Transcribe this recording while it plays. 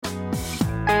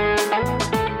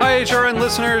HRN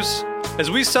listeners.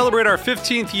 As we celebrate our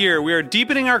 15th year, we are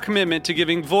deepening our commitment to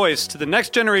giving voice to the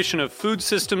next generation of food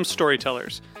systems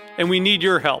storytellers, and we need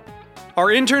your help. Our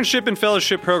internship and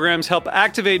fellowship programs help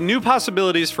activate new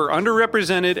possibilities for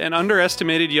underrepresented and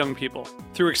underestimated young people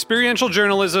through experiential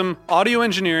journalism, audio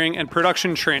engineering, and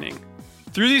production training.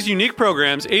 Through these unique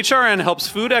programs, HRN helps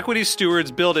food equity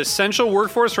stewards build essential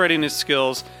workforce readiness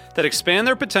skills that expand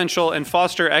their potential and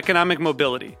foster economic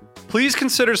mobility. Please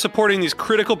consider supporting these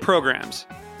critical programs.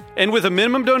 And with a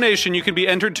minimum donation, you can be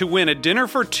entered to win a dinner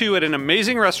for two at an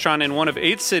amazing restaurant in one of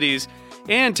 8 cities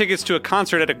and tickets to a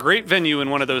concert at a great venue in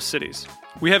one of those cities.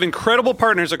 We have incredible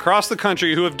partners across the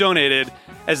country who have donated,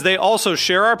 as they also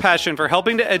share our passion for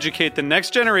helping to educate the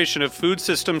next generation of food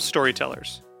systems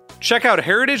storytellers. Check out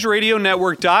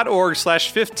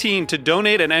heritageradionetwork.org/15 to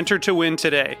donate and enter to win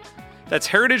today. That's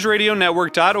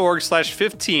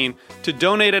heritageradionetwork.org/15 to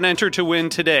donate and enter to win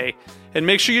today. And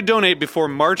make sure you donate before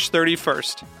March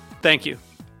 31st. Thank you.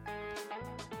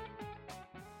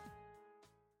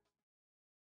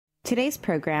 Today's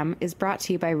program is brought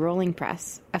to you by Rolling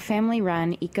Press, a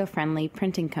family-run, eco-friendly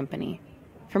printing company.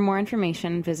 For more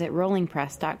information, visit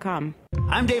rollingpress.com.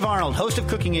 I'm Dave Arnold, host of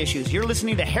Cooking Issues. You're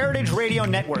listening to Heritage Radio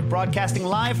Network, broadcasting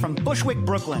live from Bushwick,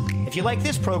 Brooklyn. If you like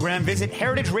this program, visit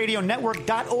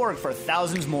heritageradionetwork.org for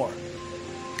thousands more.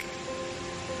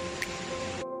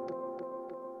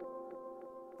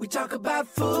 We talk about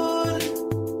food,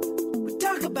 we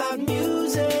talk about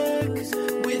music,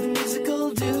 with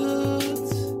musical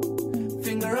dudes,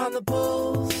 finger on the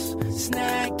pulse,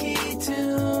 snacky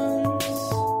tunes.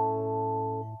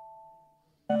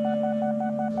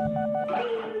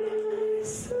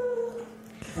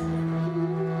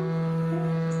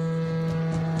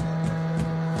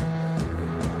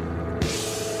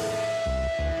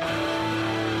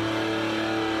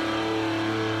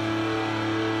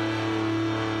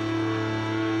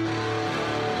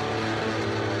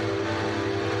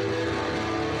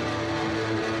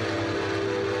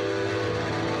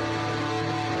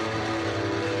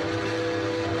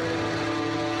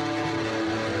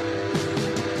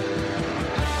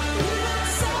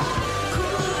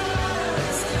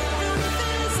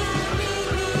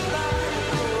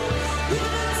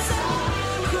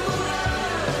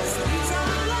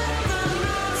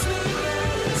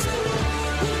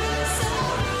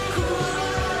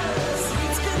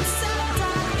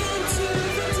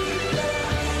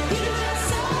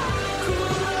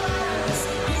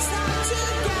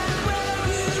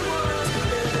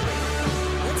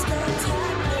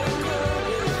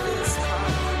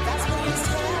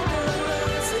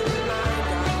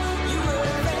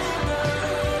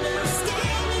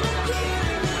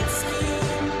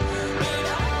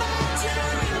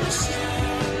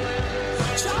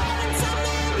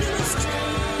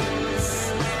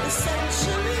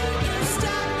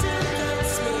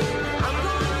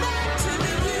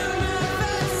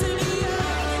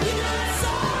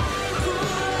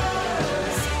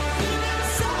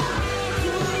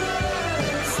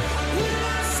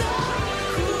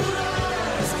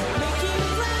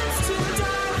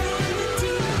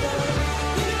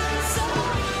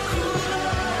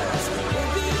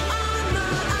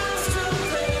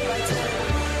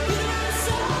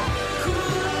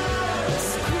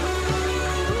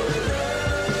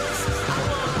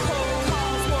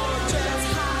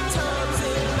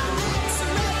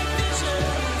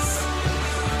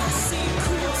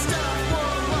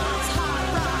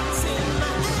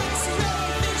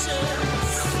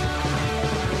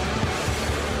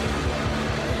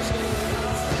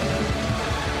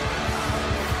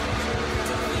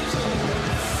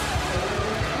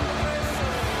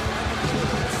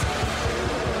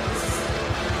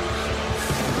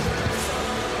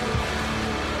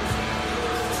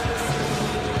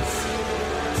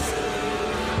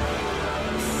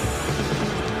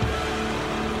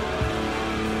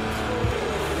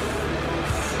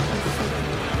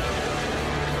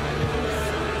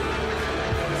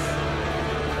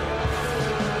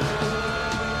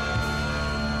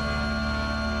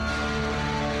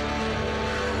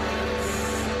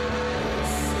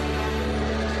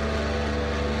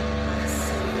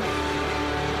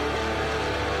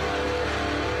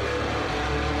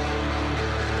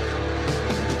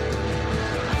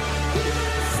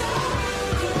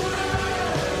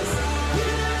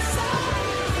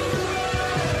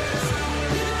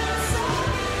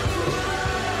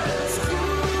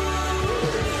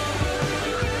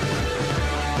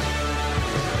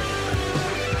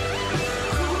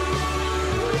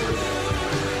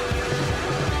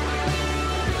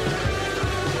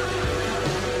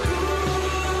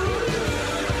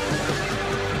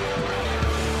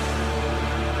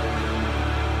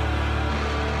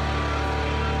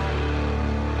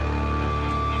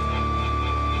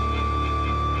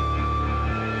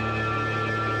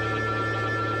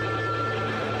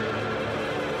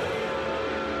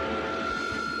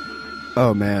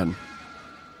 Oh, man.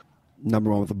 Number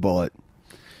one with a bullet.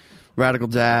 Radical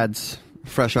Dads,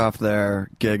 fresh off their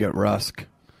gig at Rusk.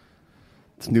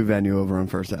 It's a new venue over on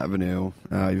First Avenue.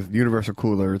 Universal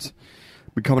Coolers.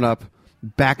 We're coming up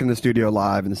back in the studio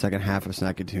live in the second half of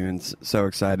Snacky Tunes. So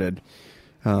excited.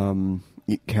 Eating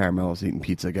caramels, eating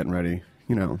pizza, getting ready.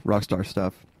 You know, rockstar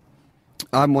stuff.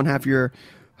 I'm one half your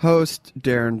host,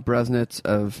 Darren Bresnitz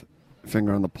of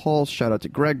Finger on the Pulse. Shout out to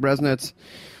Greg Bresnitz,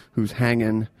 who's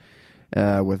hanging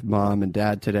with mom and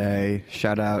dad today.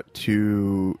 Shout out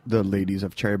to the ladies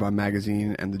of Cherry Bomb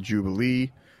Magazine and the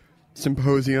Jubilee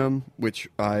Symposium, which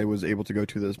I was able to go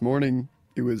to this morning.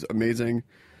 It was amazing.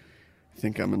 I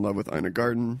think I'm in love with Ina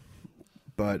Garten,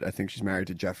 but I think she's married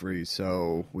to Jeffrey,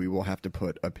 so we will have to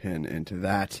put a pin into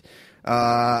that.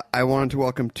 I wanted to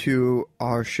welcome to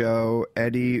our show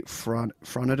Eddie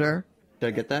Froneder. Did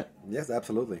I get that? Yes,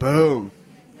 absolutely. Boom.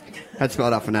 Had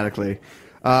spelled out phonetically.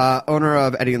 Owner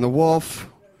of Eddie and the Wolf,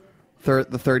 the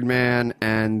Third Man,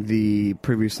 and the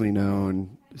previously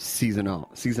known Seasonal.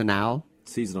 Seasonal.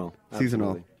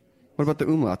 What about the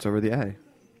umlauts over the A?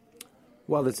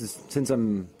 Well, this is since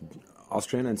I'm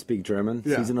Austrian and speak German.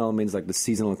 Yeah. Seasonal means like the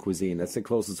seasonal cuisine. That's the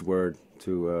closest word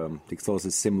to the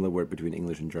closest similar word between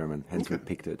English and German. Hence, we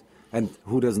picked it. And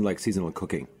who doesn't like seasonal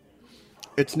cooking?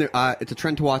 It's new. It's a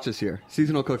trend to watch this year.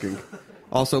 Seasonal cooking,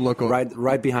 also local.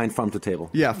 Right behind farm to table.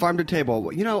 Yeah, farm to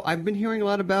table. You know, I've been hearing a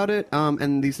lot about it.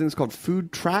 And these things called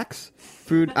food tracks.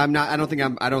 I don't think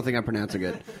I'm pronouncing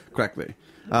it correctly.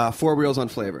 4 wheels on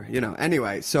flavor. You know.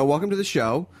 Anyway, so welcome to the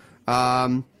show.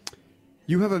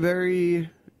 You have a very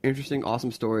interesting,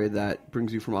 awesome story that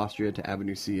brings you from Austria to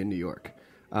Avenue C in New York.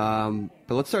 But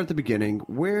let's start at the beginning.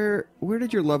 Where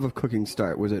did your love of cooking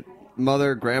start? Was it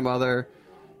mother, grandmother?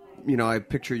 You know, I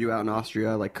picture you out in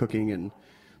Austria, like cooking and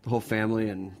the whole family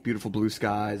and beautiful blue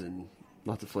skies and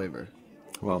lots of flavor.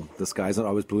 Well, the sky's not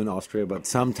always blue in Austria, but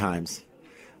sometimes.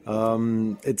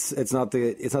 It's not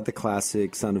the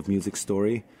classic Sound of Music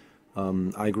story.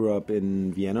 I grew up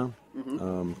in Vienna,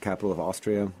 capital of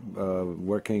Austria,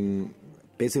 working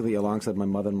basically alongside my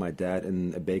mother and my dad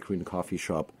in a bakery and coffee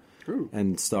shop. Ooh.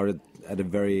 And started at a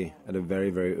very,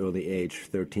 very early age,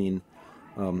 13.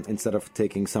 Instead of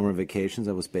taking summer vacations,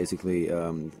 I was basically,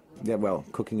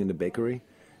 cooking in the bakery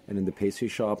and in the pastry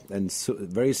shop, and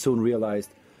very soon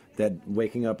realized that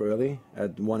waking up early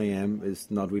at 1 a.m. is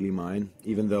not really mine,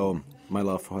 even though my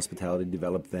love for hospitality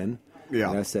developed then. Yeah.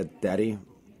 And I said, Daddy,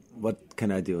 what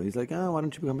can I do? He's like, why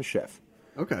don't you become a chef?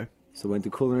 Okay. So I went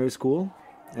to culinary school,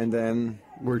 and then...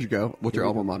 Where'd you go? What's your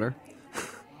alma mater?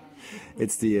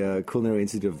 It's the Culinary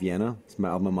Institute of Vienna. It's my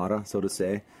alma mater, so to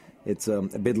say. It's a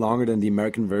bit longer than the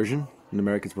American version. In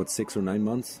America, it's 6 or 9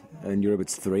 months. In Europe,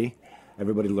 it's 3.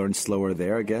 Everybody learns slower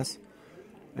there, I guess.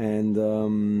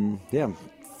 And,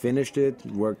 finished it,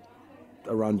 worked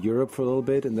around Europe for a little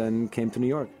bit, and then came to New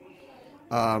York.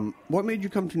 What made you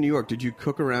come to New York? Did you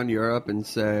cook around Europe and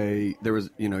say there was,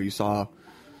 you saw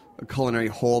a culinary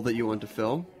hole that you wanted to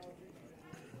fill?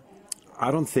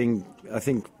 I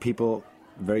think people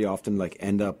very often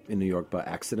end up in New York by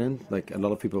accident. Like a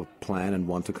lot of people plan and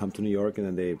want to come to New York, and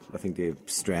then they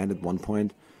strand at one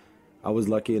point. I was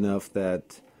lucky enough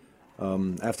that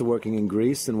after working in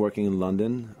Greece and working in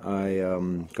London, I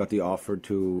got the offer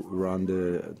to run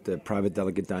the private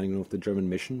delegate dining room of the German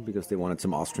mission because they wanted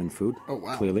some Austrian food. Oh,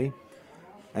 wow. Clearly.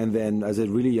 And then as a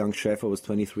really young chef, I was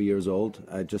 23 years old.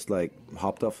 I just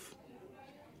hopped off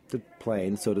the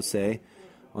plane, so to say,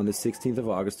 on the 16th of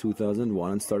August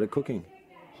 2001 and started cooking.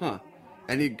 Huh.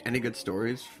 Any good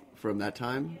stories from that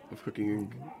time of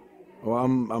cooking? Well,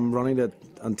 I'm running that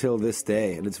until this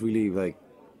day, and it's really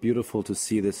beautiful to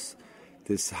see this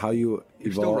how you evolve.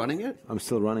 You're still running it? I'm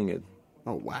still running it.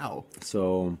 Oh, wow.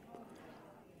 So,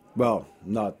 well,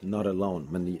 not alone.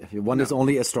 I mean, one is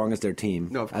only as strong as their team.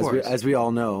 No, of course. As we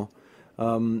all know.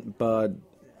 But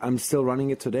I'm still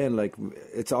running it today, and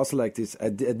it's also this. I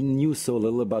knew so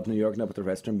little about New York and about the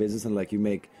restaurant business, and you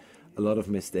make a lot of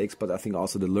mistakes. But I think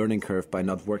also the learning curve by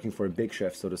not working for a big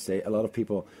chef, so to say. A lot of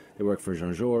people, they work for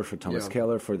Jean-Georges, for Thomas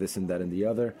Keller, for this and that and the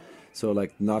other. So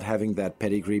not having that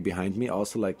pedigree behind me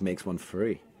also makes one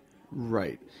free.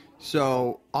 Right.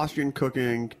 So Austrian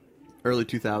cooking, early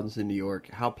 2000s in New York.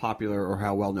 How popular or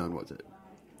how well known was it?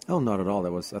 Oh, not at all.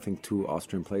 There was, I think, 2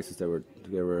 Austrian places. There were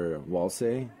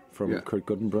Walsee from Kurt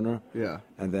Guttenbrunner. Yeah.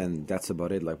 And then that's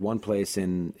about it. One place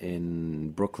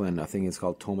in Brooklyn, I think it's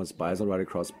called Thomas Beisel, right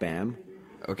across BAM.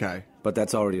 Okay. But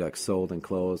that's already sold and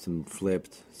closed and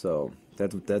flipped. So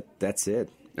that's it.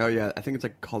 Oh yeah, I think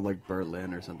it's called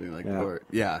Berlin or something like that.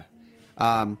 Yeah.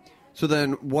 Yeah. So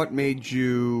then, what made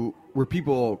you? Were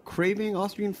people craving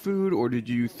Austrian food, or did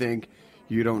you think,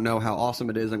 You don't know how awesome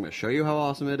it is. I'm going to show you how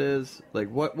awesome it is. Like,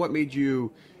 what made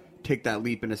you take that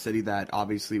leap in a city that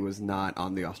obviously was not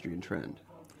on the Austrian trend?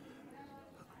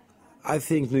 I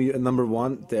think number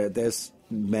one, there's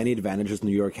many advantages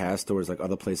New York has towards like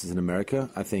other places in America.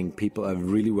 I think people are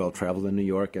really well traveled in New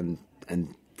York, and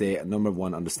they number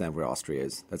one understand where Austria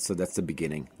is. That's the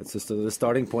beginning. That's just the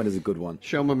starting point is a good one.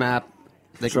 Show them a map.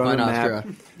 They Show can find them a Austria.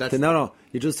 map. That's No.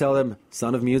 You just tell them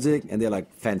Sound of Music, and they're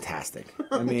like fantastic.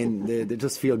 I mean, they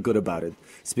just feel good about it.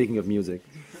 Speaking of music,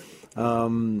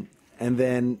 and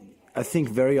then I think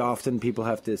very often people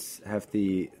have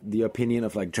the opinion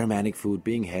of like Germanic food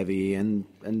being heavy and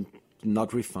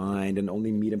not refined and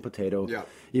only meat and potato. Yeah.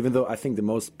 Even though I think the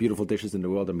most beautiful dishes in the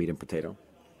world are meat and potato.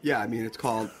 Yeah, I mean, it's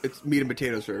meat and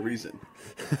potatoes for a reason.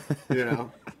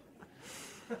 You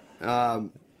know?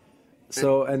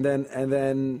 So and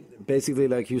then basically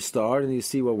like you start and you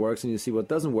see what works and you see what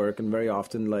doesn't work, and very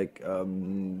often like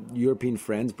European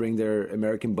friends bring their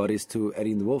American buddies to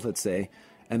Eddie and the Wolf, let's say,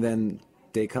 and then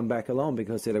they come back alone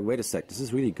because they're like, wait a sec, this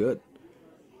is really good.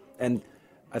 And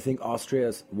I think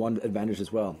Austria's one advantage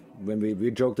as well. When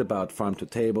we joked about farm to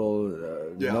table,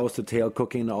 nose to tail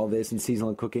cooking, all this, and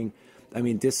seasonal cooking. I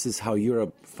mean, this is how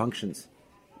Europe functions.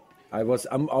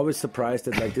 I'm always surprised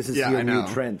that like this is your new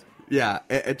trend. Yeah,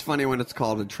 it's funny when it's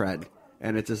called a trend,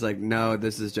 and it's just like, no,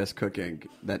 this is just cooking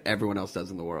that everyone else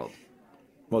does in the world.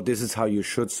 Well, this is how you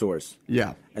should source.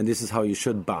 Yeah. And this is how you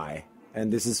should buy.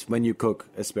 And this is when you cook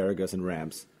asparagus and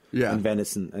rams. Yeah. And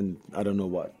venison and I don't know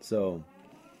what. So.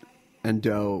 And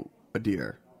doe a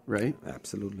deer, right?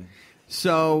 Absolutely.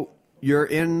 So you're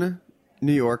in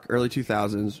New York, early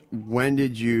 2000s. When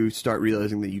did you start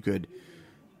realizing that you could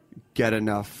get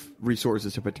enough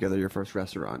resources to put together your first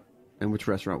restaurant? And which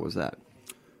restaurant was that?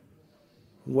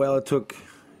 Well, it took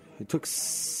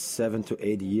 7 to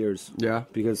 8 years. Yeah.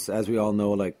 Because as we all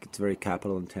know, like it's very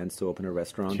capital intense to open a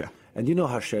restaurant. Yeah. And you know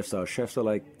how chefs are. Chefs are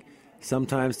like,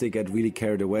 sometimes they get really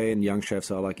carried away, and young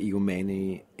chefs are like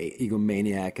egomaniac,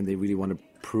 and they really want to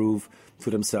prove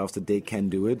to themselves that they can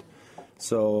do it.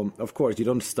 So, of course, you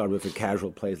don't start with a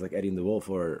casual place like Eddie and the Wolf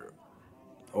or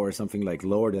something like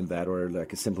lower than that, or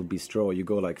like a simple bistro. You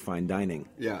go like fine dining.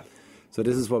 Yeah. So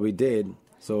this is what we did.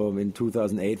 So in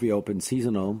 2008, we opened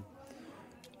Seasonal.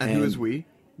 And who is we?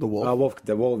 The Wolf?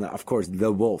 The Wolf, of course,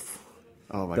 the Wolf.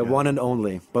 Oh, my The God. one and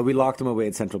only. But we locked him away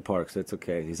in Central Park, so it's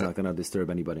okay. He's not going to disturb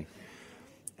anybody.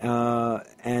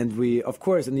 And we, of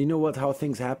course, and you know what? How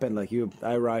things happen. Like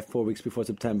I arrived 4 weeks before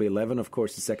September 11. Of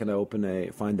course, the second I open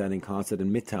a fine dining concept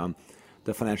in Midtown,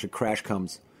 the financial crash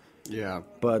comes. Yeah.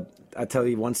 But I tell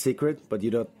you one secret, but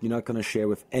you're not going to share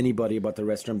with anybody about the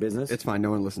restaurant business. It's fine.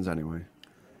 No one listens anyway.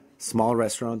 Small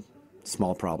restaurant,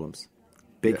 small problems.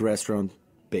 Big restaurant,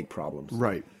 big problems.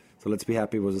 Right. So let's be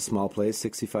happy it was a small place,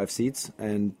 65 seats.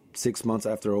 And 6 months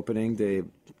after opening, they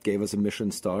gave us a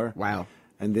Michelin star. Wow.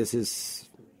 And this is,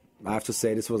 I have to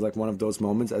say, this was like one of those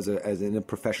moments as in a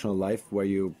professional life where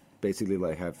you basically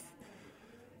like have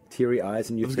teary eyes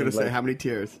and you I was think, going to say, like, how many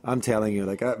tears? I'm telling you,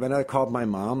 like when I called my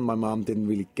mom didn't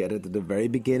really get it at the very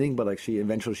beginning, but like she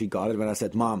eventually got it when I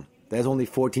said, Mom, there's only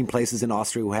 14 places in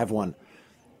Austria who have one.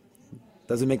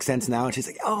 Does it make sense now? And she's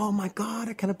like, oh my God,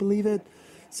 I cannot believe it.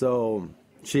 So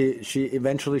she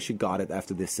eventually got it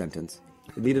after this sentence.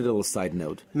 It needed a little side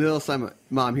note.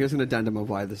 Mom, here's an addendum of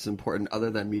why this is important other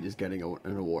than me just getting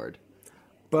an award.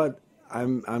 But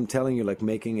I'm telling you, like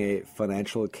making a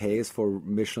financial case for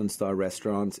Michelin star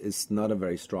restaurants is not a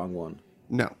very strong one.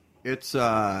 No. It's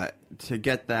to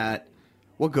get that,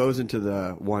 what goes into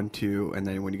the 1, 2, and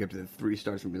then when you get to the 3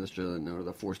 stars from Michelin or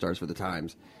the 4 stars for the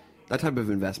Times, that type of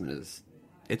investment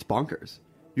it's bonkers.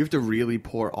 You have to really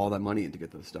pour all that money in to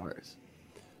get those stars.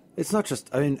 It's not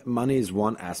just, I mean, money is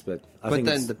one aspect. But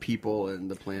then the people and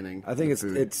the planning. I think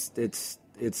it's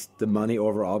the money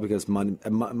overall, because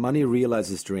money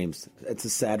realizes dreams. It's a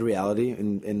sad reality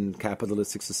in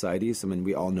capitalistic societies. I mean,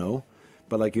 we all know,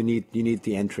 but like you need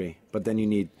the entry, but then you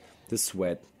need the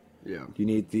sweat. Yeah. You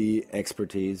need the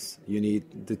expertise. You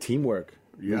need the teamwork.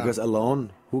 Yeah. Because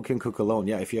alone, who can cook alone?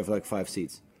 Yeah, if you have like 5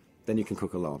 seats, then you can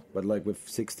cook alone. But like with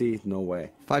 60, no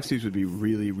way. 5 seats would be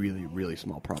really, really, really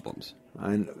small problems.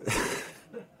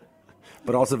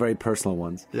 But also very personal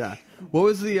ones. Yeah. What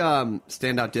was the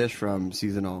standout dish from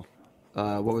Seasonal?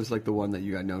 What was like the one that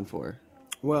you got known for?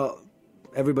 Well,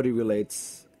 everybody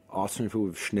relates Austrian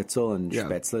food with schnitzel and Yeah.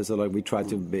 spätzle. So like we try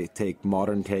to take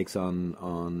modern takes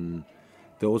on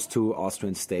those two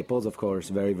Austrian staples. Of course,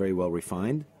 very, very well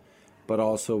refined. But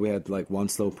also we had like one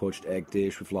slow poached egg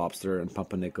dish with lobster and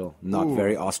pumpernickel. Not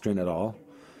very Austrian at all.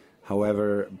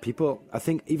 However, people, I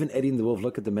think even Eddie and the Wolf,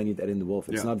 look at the menu at Eddie and the Wolf.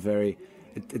 It's not very,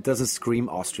 it doesn't scream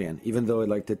Austrian. Even though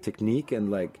like the technique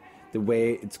and like the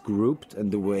way it's grouped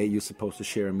and the way you're supposed to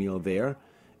share a meal there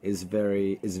is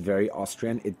very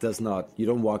Austrian. It does not. You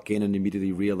don't walk in and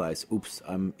immediately realize, "Oops,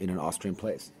 I'm in an Austrian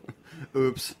place."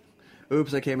 Oops,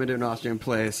 I came into an Austrian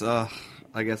place. I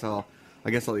guess I'll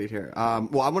eat here.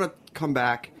 Well, I want to come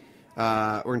back.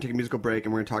 We're gonna take a musical break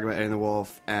and we're gonna talk about Eddie and the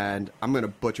Wolf. And I'm gonna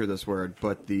butcher this word,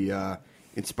 but the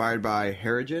inspired by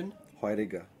Heurigen.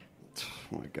 Heuriger.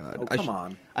 Oh my God! Oh, come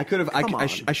on. I could have.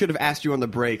 I should have asked you on the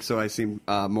break, so I seem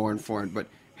more informed. But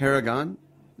Heurigen,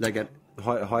 did I get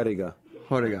Heuriger.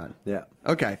 Heurigen. Yeah.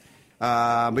 Okay.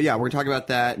 But yeah, we're gonna talk about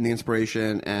that and the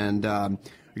inspiration, and I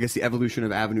guess the evolution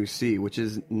of Avenue C, which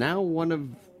is now one of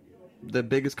the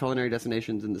biggest culinary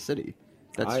destinations in the city.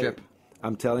 That strip.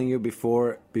 I'm telling you,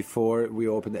 before we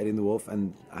opened Eddie and the Wolf,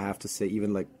 and I have to say,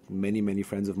 even like many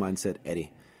friends of mine said,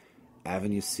 "Eddie,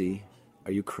 Avenue C.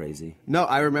 Are you crazy?" No,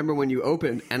 I remember when you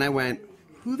opened, and I went,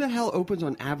 "Who the hell opens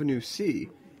on Avenue C?"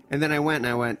 And then I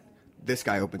went, "This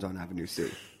guy opens on Avenue C."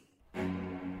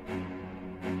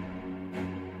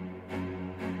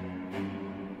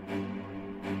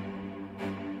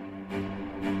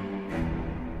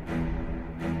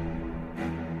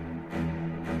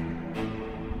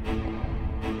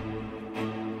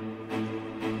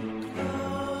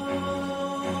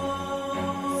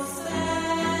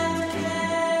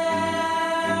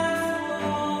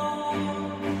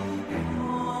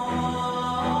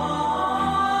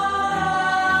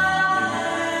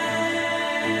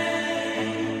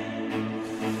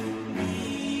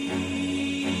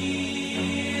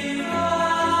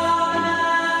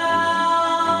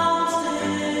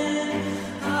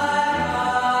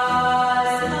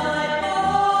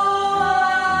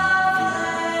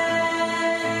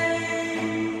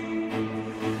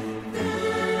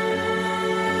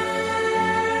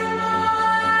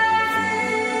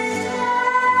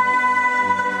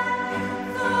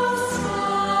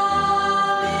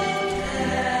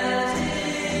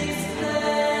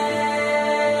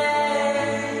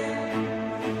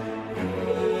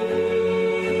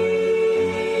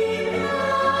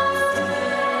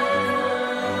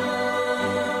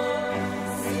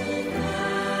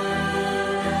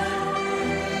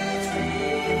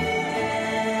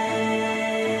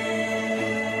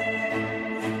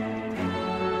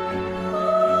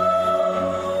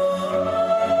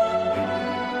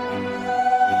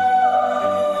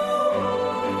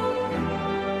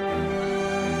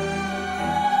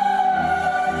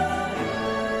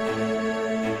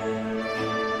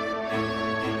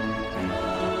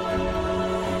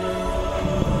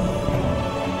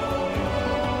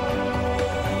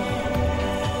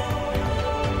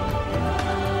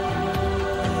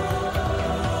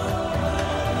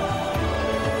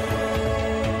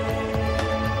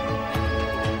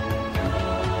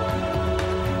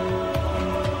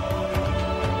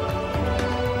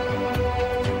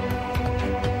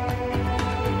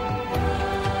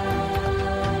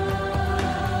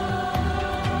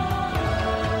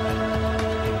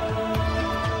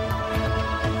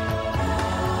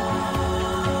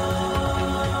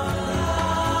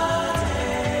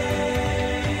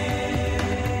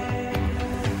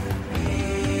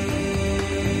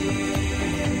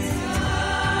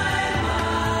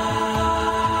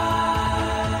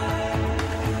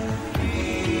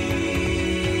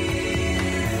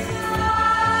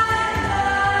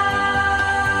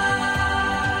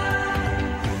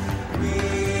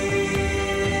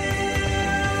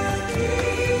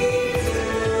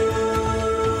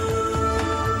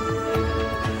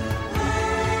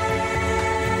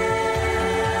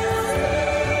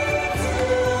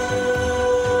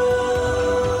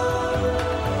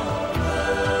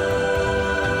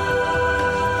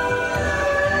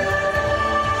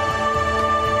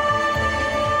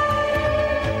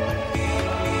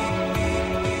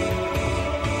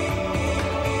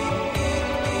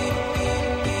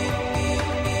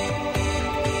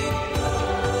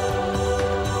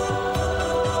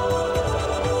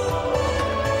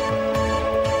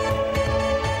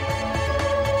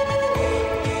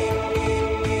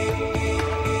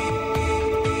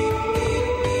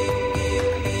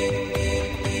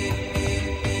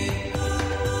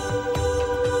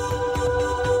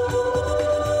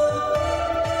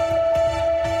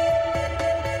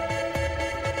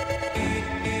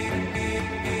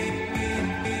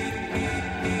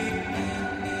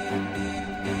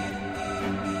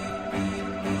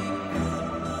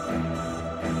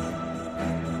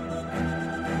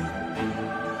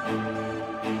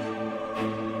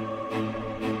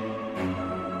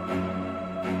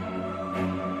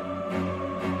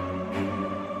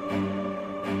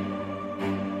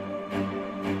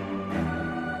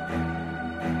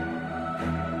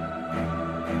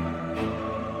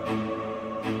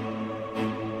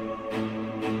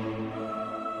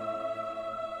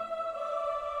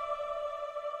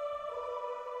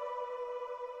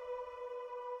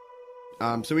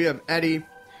 So we have Eddie,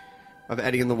 of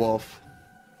Eddie and the Wolf.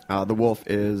 The Wolf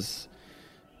is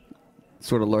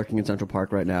sort of lurking in Central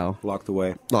Park right now. Locked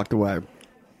away. Locked away.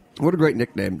 What a great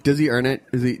nickname. Does he earn it?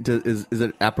 Is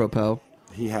it apropos?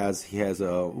 He has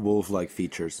wolf-like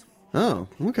features. Oh,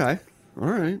 okay. All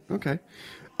right. Okay.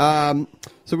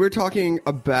 So we're talking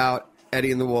about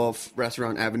Eddie and the Wolf,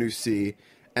 Restaurant Avenue C,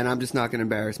 and I'm just not going to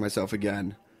embarrass myself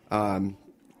again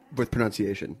with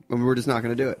pronunciation. I mean, we're just not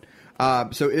going to do it.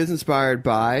 So it is inspired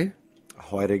by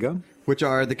Heuriger, which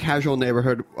are the casual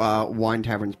neighborhood wine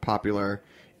taverns popular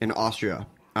in Austria.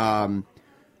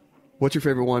 What's your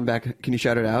favorite one back? Can you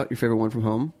shout it out? Your favorite one from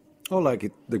home? Oh,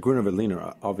 like the Gruner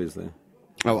Veltliner, obviously.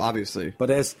 Oh, obviously. But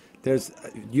there's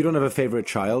you don't have a favorite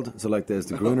child, so like there's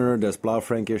the Gruner, there's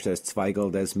Blaufränkisch, there's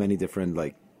Zweigel, there's many different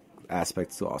like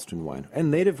aspects to Austrian wine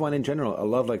and native wine in general. I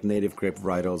love like native grape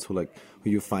varietals who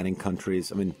you find in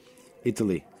countries. I mean,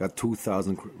 Italy got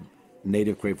 2,000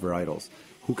 native grape varietals.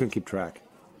 Who can keep track?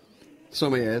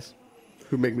 Sommeliers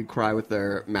who make me cry with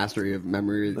their mastery of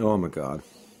memory. Oh my god!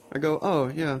 I go, oh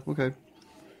yeah, okay.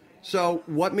 So,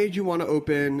 what made you want to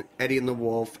open Eddie and the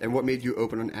Wolf, and what made you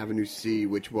open on Avenue C,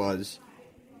 which was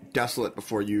desolate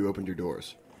before you opened your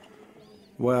doors?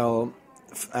 Well,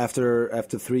 after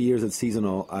 3 years at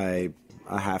Seasonal, I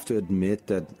have to admit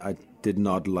that I did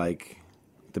not like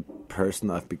the person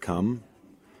I've become.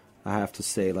 I have to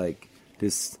say, like,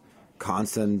 this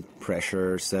constant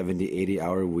pressure, 70,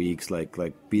 80-hour weeks, like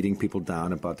beating people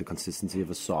down about the consistency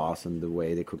of a sauce and the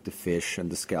way they cook the fish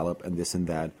and the scallop and this and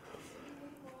that.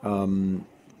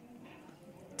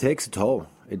 Takes a toll.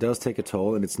 It does take a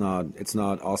toll, and it's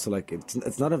not also like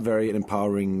it's not a very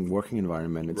empowering working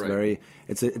environment. It's right.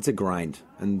 It's a grind,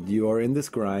 and you are in this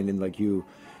grind, and like you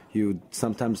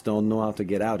sometimes don't know how to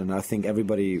get out. And I think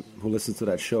everybody who listens to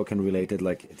that show can relate that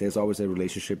like there's always a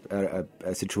relationship,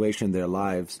 a situation in their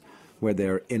lives where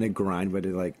they're in a grind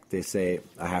where they say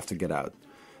I have to get out.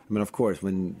 I mean, of course,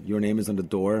 when your name is on the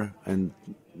door and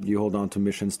you hold on to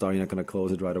Michelin star, you're not going to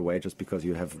close it right away just because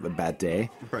you have a bad day.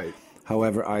 Right.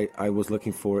 However, I was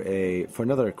looking for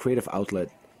another creative outlet,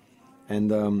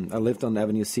 and I lived on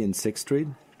Avenue C in 6th Street,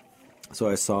 so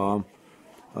I saw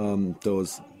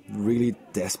those really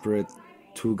desperate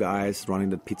two guys running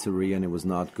the pizzeria, and it was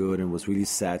not good, and it was really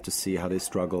sad to see how they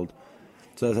struggled.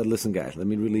 So I said, "Listen, guys, let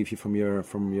me relieve you from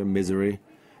your misery."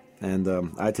 And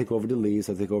I take over the lease,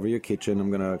 I take over your kitchen, I'm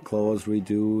going to close,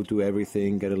 redo, do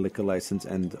everything, get a liquor license,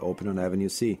 and open on Avenue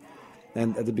C.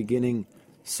 And at the beginning,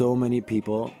 so many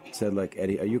people said, like,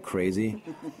 Eddie, are you crazy?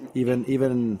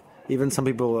 Even some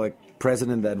people, like,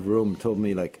 present in that room told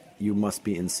me, like, you must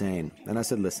be insane. And I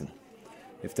said, listen,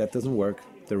 if that doesn't work,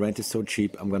 the rent is so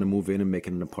cheap, I'm going to move in and make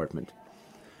it an apartment.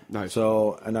 Nice.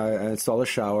 So, and I install a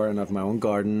shower, and I have my own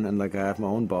garden, and, like, I have my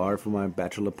own bar for my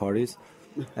bachelor parties.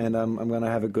 And I'm going to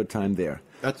have a good time there.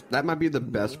 That might be the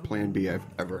best plan B I've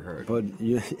ever heard. But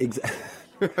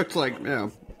It's like, yeah.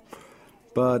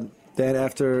 But then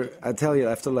after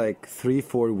like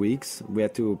 3-4 weeks, we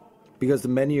had to, because the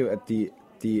menu at the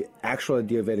actual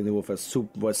idea of Eddie and the Wolf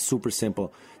was super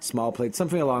simple. Small plate,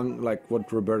 something along like what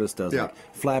Roberta's does. Yeah. Like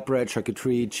flatbread,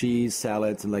 charcuterie, cheese,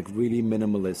 salads, and like really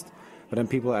minimalist. But then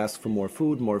people ask for more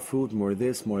food, more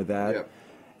this, more that. Yeah.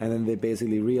 And then they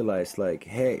basically realized like,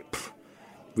 hey,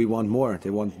 we want more. They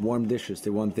want warm dishes. They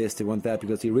want this. They want that.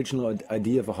 Because the original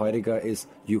idea of a Heuriger is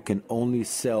you can only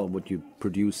sell what you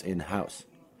produce in-house.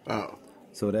 Oh.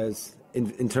 So that's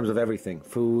in terms of everything.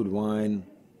 Food, wine.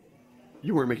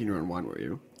 You weren't making your own wine, were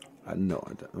you? No,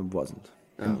 I wasn't.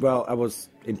 Oh. Well, I was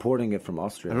importing it from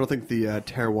Austria. I don't think the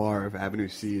terroir of Avenue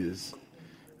C is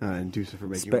inducive for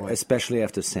making wine. Especially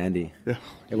after Sandy.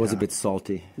 It was a bit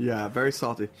salty. Yeah, very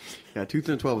salty. Yeah,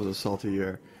 2012 was a salty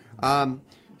year.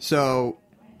 So,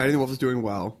 Eddie and the Wolf is doing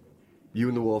well. You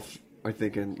and the Wolf are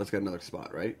thinking, let's get another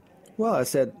spot, right? Well, I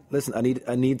said, listen,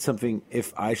 I need something.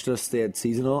 If I just stay at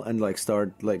Seasonal and like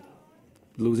start like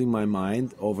losing my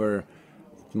mind over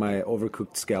my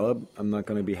overcooked scallop, I'm not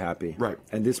going to be happy. Right.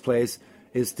 And this place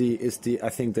is the I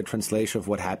think the translation of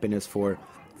what happiness for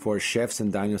chefs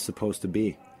and diners supposed to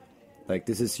be. Like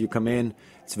this is, you come in,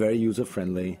 it's very user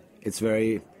friendly, it's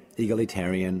very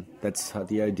egalitarian. That's how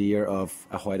the idea of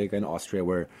a Heuriger in Austria,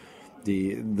 where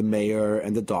the mayor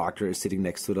and the doctor is sitting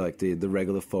next to like the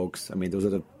regular folks. I mean, those are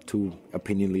the two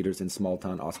opinion leaders in small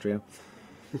town Austria,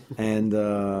 and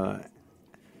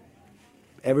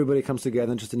everybody comes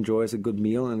together and just enjoys a good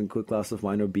meal and a good glass of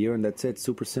wine or beer, and that's it.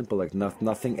 Super simple, like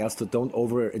nothing else. Don't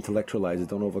over intellectualize it.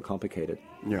 Don't over complicate it.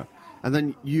 Yeah. And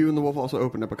then you and the Wolf also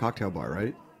opened up a cocktail bar,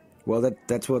 right? Well,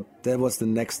 that was the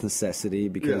next necessity,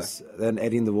 because then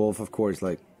Eddie and the Wolf, of course,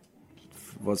 like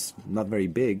was not very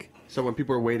big. So when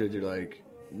people are waited, you're like,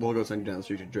 we'll go send you down the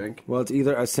street to drink. Well, it's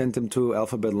either I sent him to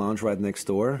Alphabet Lounge right next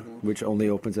door, which only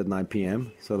opens at 9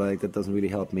 p.m. So like that doesn't really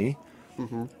help me.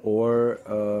 Or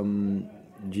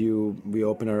we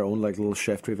open our own like little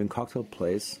chef-driven cocktail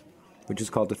place, which is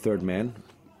called The Third Man,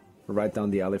 right down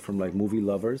the alley from like movie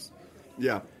lovers.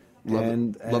 Yeah.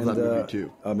 Love that movie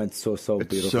too. It's so It's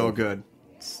beautiful. so good.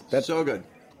 So good.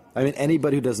 I mean,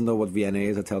 anybody who doesn't know what Vienna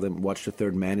is, I tell them watch The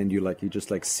Third Man, and you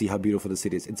just like see how beautiful the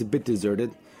city is. It's a bit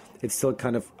deserted. It's still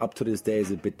kind of up to this day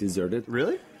is a bit deserted.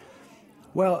 Really?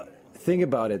 Well, think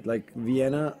about it. Like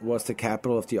Vienna was the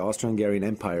capital of the Austro-Hungarian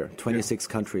Empire. 26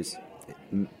 countries,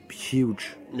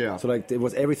 huge. Yeah. So like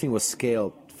everything was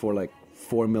scaled for like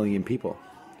 4 million people.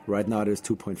 Right now there's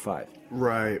 2.5.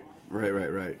 Right.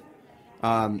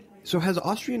 So has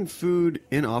Austrian food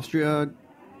in Austria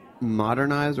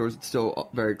modernized, or is it still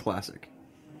very classic?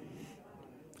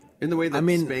 In the way that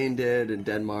Spain did, and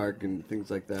Denmark, and things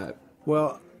like that.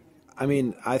 Well, I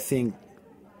mean, I think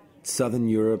Southern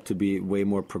Europe to be way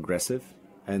more progressive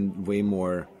and way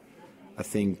more, I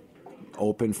think,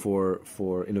 open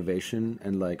for innovation,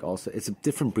 and like also it's a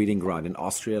different breeding ground in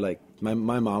Austria. Like my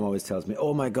mom always tells me,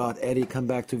 "Oh my God, Eddie, come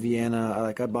back to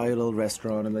Vienna. I buy you a little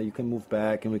restaurant, and then you can move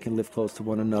back, and we can live close to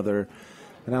one another."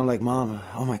 And I'm like, "Mom,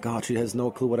 oh my God, she has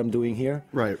no clue what I'm doing here."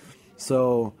 Right.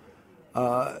 So,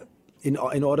 in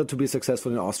order to be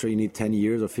successful in Austria, you need 10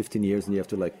 years or 15 years, and you have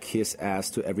to like kiss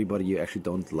ass to everybody you actually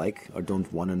don't like or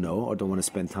don't want to know or don't want to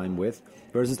spend time with.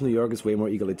 Versus New York is way more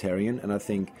egalitarian, and I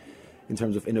think in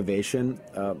terms of innovation,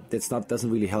 doesn't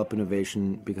really help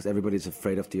innovation because everybody's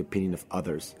afraid of the opinion of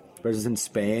others. Whereas in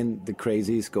Spain, the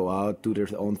crazies go out, do their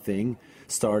own thing,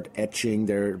 start etching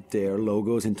their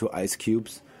logos into ice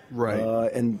cubes, right?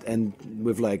 And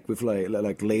with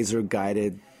laser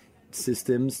guided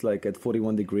systems, like at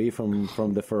 41 degree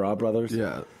from the Ferrari brothers.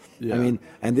 Yeah. I mean,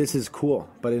 and this is cool.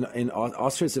 But in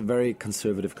Austria, it's a very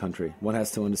conservative country. One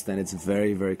has to understand it's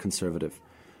very, very conservative.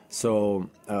 So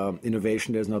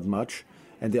innovation, there's not much,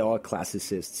 and they're all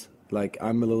classicists. Like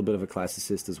I'm a little bit of a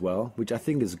classicist as well, which I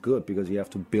think is good because you have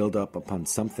to build up upon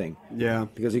something. Yeah.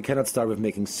 Because you cannot start with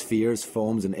making spheres,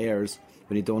 foams, and airs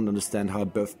when you don't understand how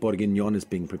Boeuf Bourguignon is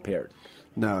being prepared.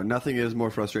 No, nothing is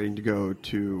more frustrating to go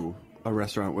to a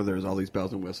restaurant where there's all these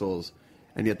bells and whistles,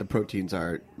 and yet the proteins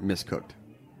are miscooked,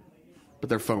 but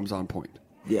their foam's on point.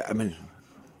 Yeah, I mean,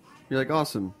 you're like,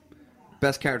 awesome,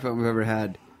 best carrot foam we've ever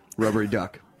had, rubbery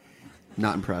duck.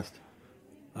 Not impressed.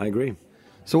 I agree.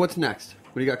 So what's next?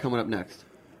 What do you got coming up next?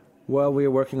 Well, we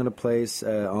are working on a place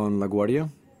on LaGuardia.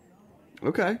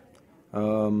 Okay.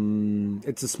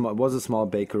 It's a small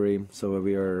bakery, so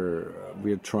we are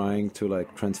trying to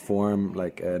like transform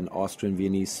like an Austrian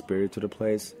Viennese spirit to the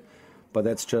place, but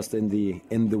that's just in the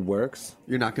works.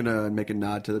 You're not gonna make a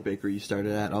nod to the bakery you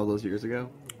started at all those years ago?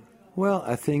 Well,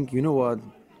 I think you know what.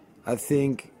 I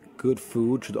think good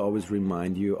food should always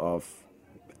remind you of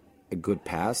a good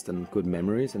past and good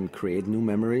memories, and create new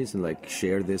memories, and like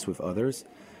share this with others.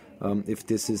 If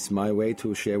this is my way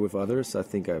to share with others, I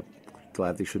think I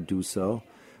gladly should do so.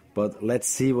 But let's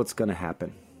see what's going to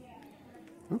happen.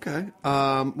 Okay.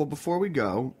 Well, before we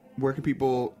go, where can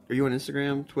people... Are you on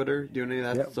Instagram, Twitter? Do any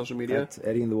of that social media? That's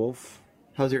Eddie and the Wolf.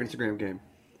 How's your Instagram game?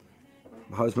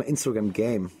 How's my Instagram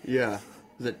game? Yeah.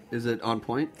 Is it on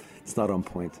point? It's not on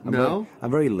point.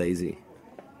 I'm very lazy.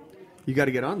 You got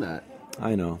to get on that.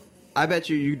 I know. I bet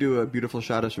you do a beautiful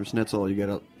shot of some schnitzel, you get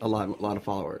a lot of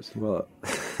followers. Well,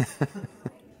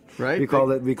 right? We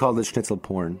call it schnitzel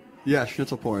porn. Yeah,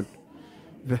 schnitzel porn.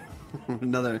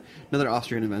 another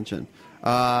Austrian invention.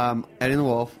 Eddie and the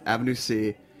Wolf, Avenue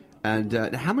C, and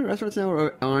how many restaurants now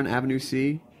are on Avenue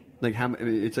C? Like how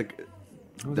many? It's like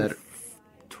that.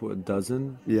 A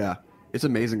dozen. Yeah, it's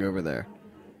amazing over there.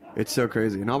 It's so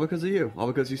crazy, and all because of you. All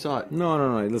because you saw it.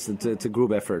 No. Listen, it's a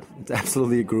group effort. It's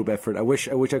absolutely a group effort. I wish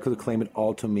I could claim it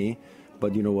all to me,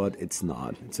 but you know what? It's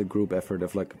not. It's a group effort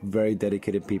of like very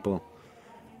dedicated people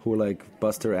who like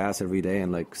bust their ass every day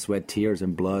and like sweat tears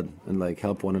and blood and like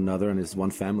help one another, and it's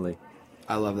one family.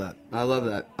 I love that.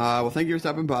 Well, thank you for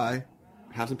stopping by.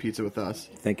 Have some pizza with us.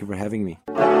 Thank you for having me.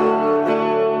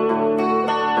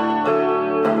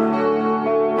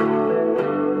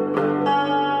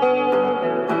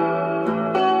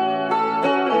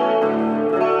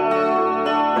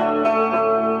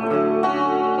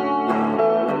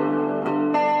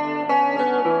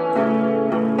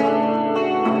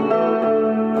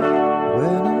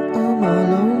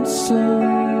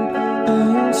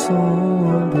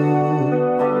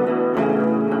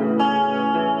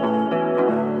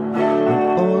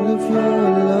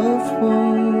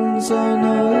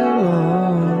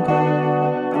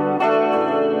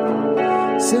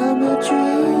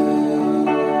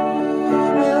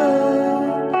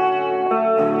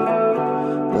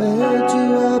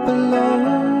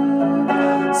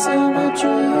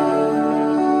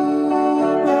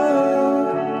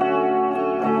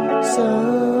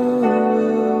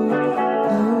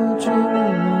 I'll dream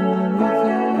along with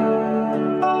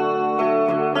you.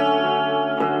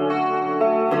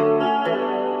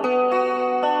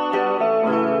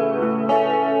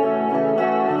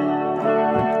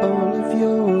 And all of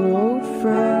your old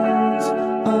friends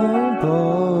are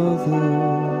bothered.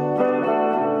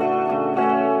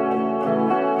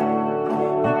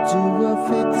 Do I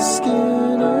fit the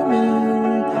skin I'm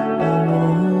in? I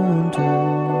wonder.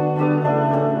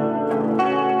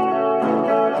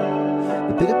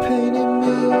 A bit of pain in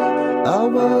me. I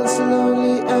was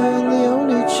lonely and the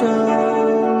only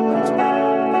child.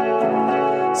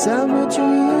 So I'm a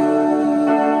dreamer.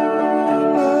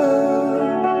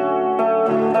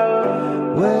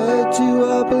 Where do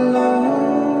I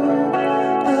belong?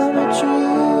 I'm a dreamer.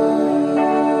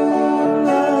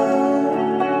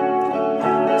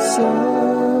 So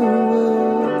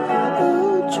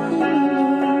I'll dream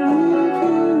along with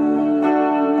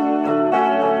you.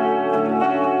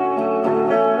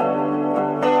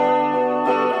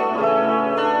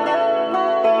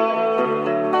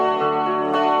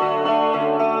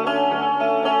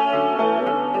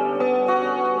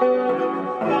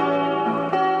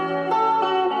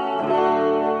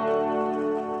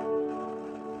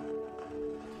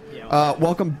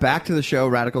 Welcome back to the show,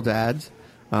 Radical Dads.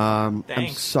 I'm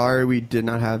Thanks. sorry we did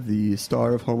not have the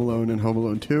star of Home Alone and Home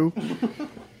Alone 2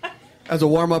 as a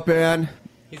warm-up band.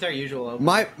 He's our usual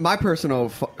opener. My personal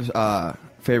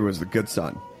favorite was The Good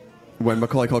Son, when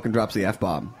Macaulay Culkin drops the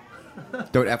F-bomb.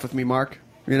 Don't F with me, Mark.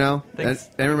 You know? Thanks.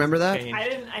 And remember that?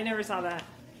 I never saw that.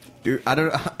 Dude, I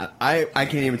don't. I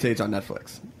can't even say it's on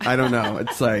Netflix. I don't know.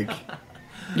 It's like,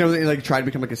 you know, he like tried to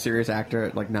become like a serious actor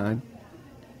at like 9.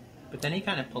 But then he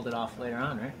kind of pulled it off later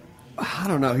on, right? I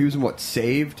don't know. He was in what,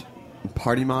 Saved,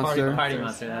 Party Monster. Party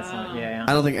Monster. That's not. Yeah.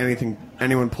 I don't think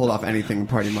anyone pulled off anything in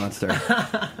Party Monster.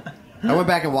 I went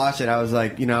back and watched it. I was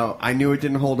like, you know, I knew it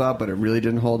didn't hold up, but it really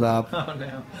didn't hold up. Oh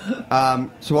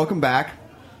no. So welcome back.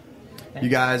 You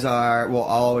guys are, well,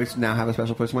 I'll always now have a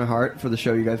special place in my heart for the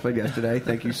show you guys played yesterday.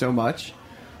 Thank you so much.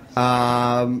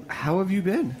 How have you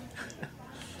been?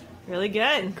 Really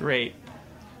good. Great.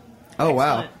 Oh,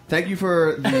 wow. Excellent. Thank you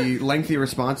for the lengthy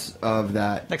response of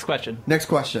that. Next question. Next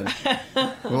question.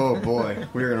 Oh, boy.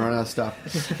 We're going to run out of stuff.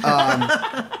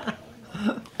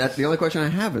 That's the only question I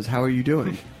have is, how are you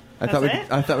doing? I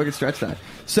thought we could stretch that.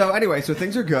 So, anyway, so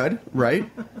things are good, right?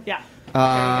 Yeah.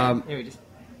 Here we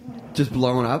Just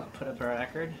blowing up. put up a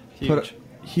record. Huge.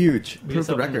 Huge. We Proof just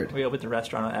of opened- record. We opened the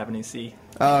restaurant on Avenue C.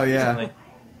 Oh, yeah. recently.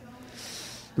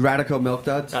 Radical Milk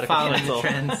Duds. Radical Following cancel. the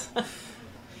trends.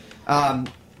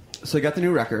 So you got the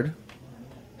new record.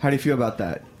 How do you feel about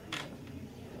that?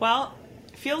 Well,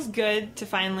 it feels good to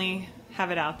finally have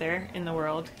it out there in the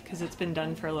world because it's been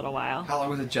done for a little while. How long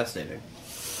was it gestating?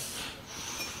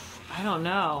 I don't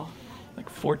know. Like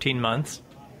 14 months.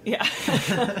 Yeah.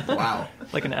 Wow.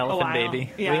 Like an A elephant while.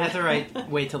 baby. Yeah. We had to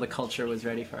wait till the culture was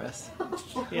ready for us,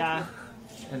 Yeah.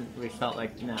 and we felt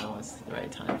like now was the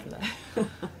right time for that.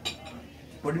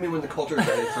 What do you mean when the culture is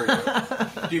ready for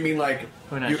you? Do you mean like...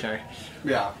 We're not sure.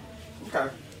 Yeah. Okay.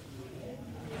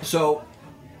 So,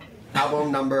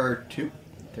 album number 2?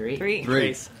 Three.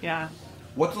 Three. Yeah.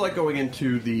 What's it like going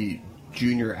into the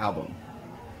junior album?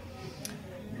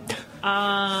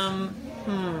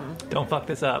 Don't fuck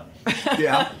this up.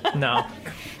 Yeah. No.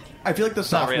 I feel like the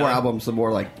sophomore really. album's the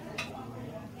more like,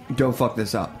 don't fuck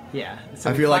this up. Yeah. So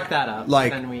I we feel like fucked that up.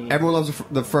 Like then we, everyone loves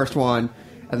the first one,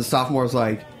 and the sophomore's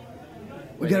like,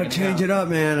 we Where's gotta it gonna change go? it up,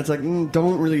 man. It's like,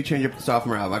 don't really change up the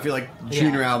sophomore album. I feel like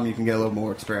junior album you can get a little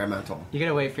more experimental. You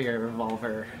gotta wait for your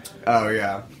Revolver, Oh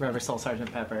yeah. Rubber Soul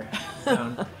Sgt. Pepper.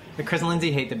 But Chris and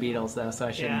Lindsay hate the Beatles though, so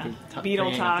I shouldn't Yeah. be Beatle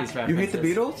bringing up talk. these You hate the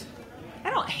references. Beatles? I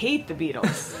don't hate the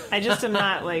Beatles. I just am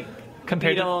not like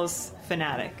Compared to- Beatles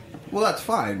fanatic. Well, that's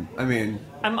fine. I mean,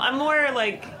 I'm more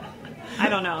like, I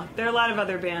don't know. There are a lot of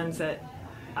other bands that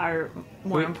are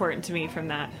more important to me from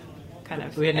that kind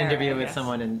of We had an era, interview I with guess.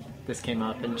 someone, and this came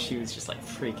up, and she was just like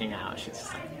freaking out. She was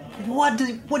just like, "What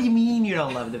do you mean you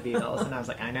don't love the Beatles?" And I was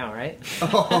like, "I know, right?"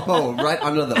 oh, right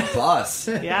under the bus.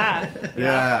 Yeah.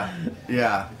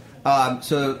 Yeah.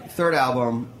 So third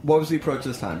album, what was the approach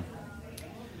this time?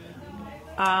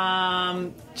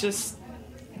 Just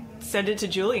send it to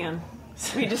Julian.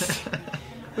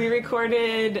 We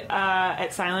recorded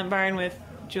at Silent Barn with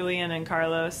Julian and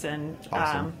Carlos, and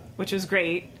Awesome. which was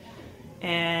great.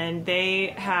 And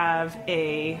they have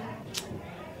a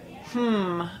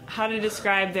how to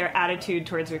describe their attitude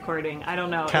towards recording? I don't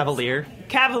know. Cavalier.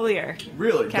 Cavalier.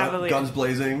 Really? Cavalier. Guns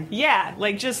blazing? Yeah,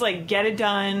 like just like get it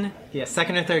done. Yeah,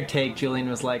 second or third take, Julian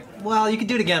was like, "Well, you could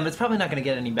do it again, but it's probably not going to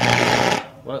get any better."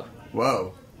 Whoa.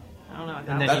 Whoa. I don't know what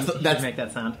And that then was. you should make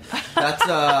that sound.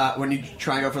 That's when you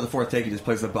try and go for the fourth take, he just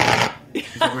plays the button.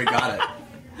 He's like, we got it.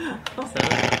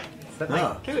 Is that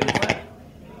like... Dude, what?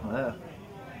 Hello.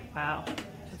 Wow.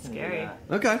 That's scary.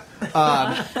 Okay.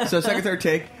 So second, third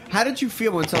take. How did you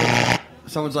feel when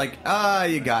someone's like,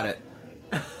 you got it?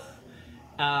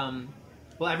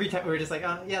 Well, every time we were just like,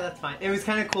 oh, yeah, that's fine. It was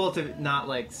kind of cool to not,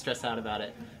 like, stress out about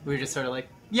it. We were just sort of like,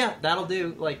 yeah, that'll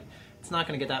do. Like, it's not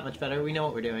going to get that much better. We know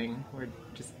what we're doing. We're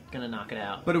just going to knock it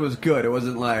out. But it was good. It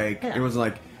wasn't like, Yeah.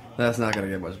 that's not going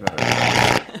to get much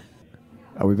better.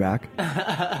 Are we back?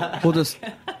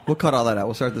 We'll cut all that out.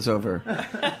 We'll start this over.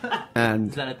 And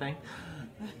Is that a thing?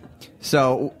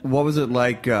 so, what was it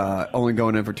like only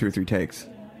going in for 2 or 3 takes?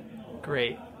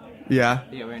 Great. Yeah?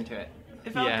 Yeah, we're into it.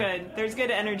 It felt Yeah. good. There's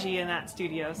good energy in that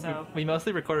studio, so. We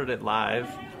mostly recorded it live,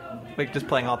 like just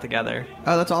playing all together,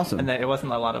 Oh, that's awesome. and then it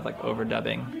wasn't a lot of like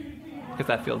overdubbing because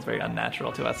that feels very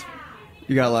unnatural to us.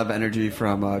 You got a lot of energy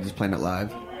from just playing it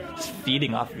live. Just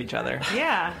feeding off of each other.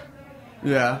 Yeah.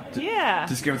 Yeah. Yeah.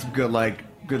 Just give it some good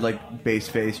bass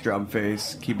face, drum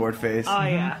face, keyboard face. Oh,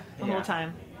 yeah. The Yeah. whole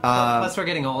time. Plus, we're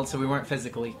getting old, so we weren't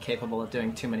physically capable of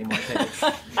doing too many more takes.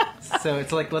 So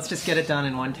it's like, let's just get it done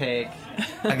in one take.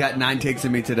 I got 9 takes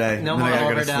in me today. No and more then I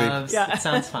gotta go to overdubs. sleep. Yeah. It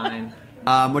sounds fine.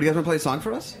 What do you guys want to play a song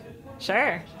for us?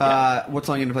 Sure. What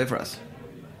song are you going to play for us?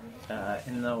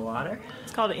 In the water?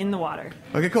 It's called In the Water.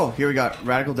 Okay, cool. Here we got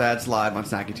Radical Dads live on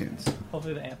Snacky Tunes.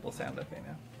 Hopefully the amp will sound okay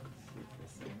now.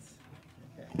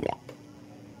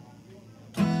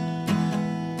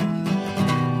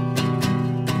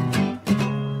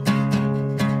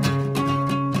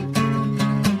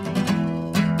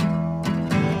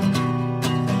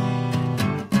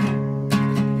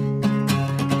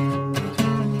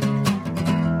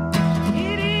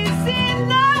 It is in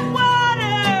the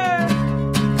water.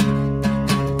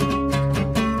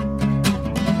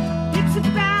 It's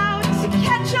about to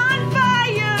catch on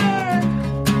fire.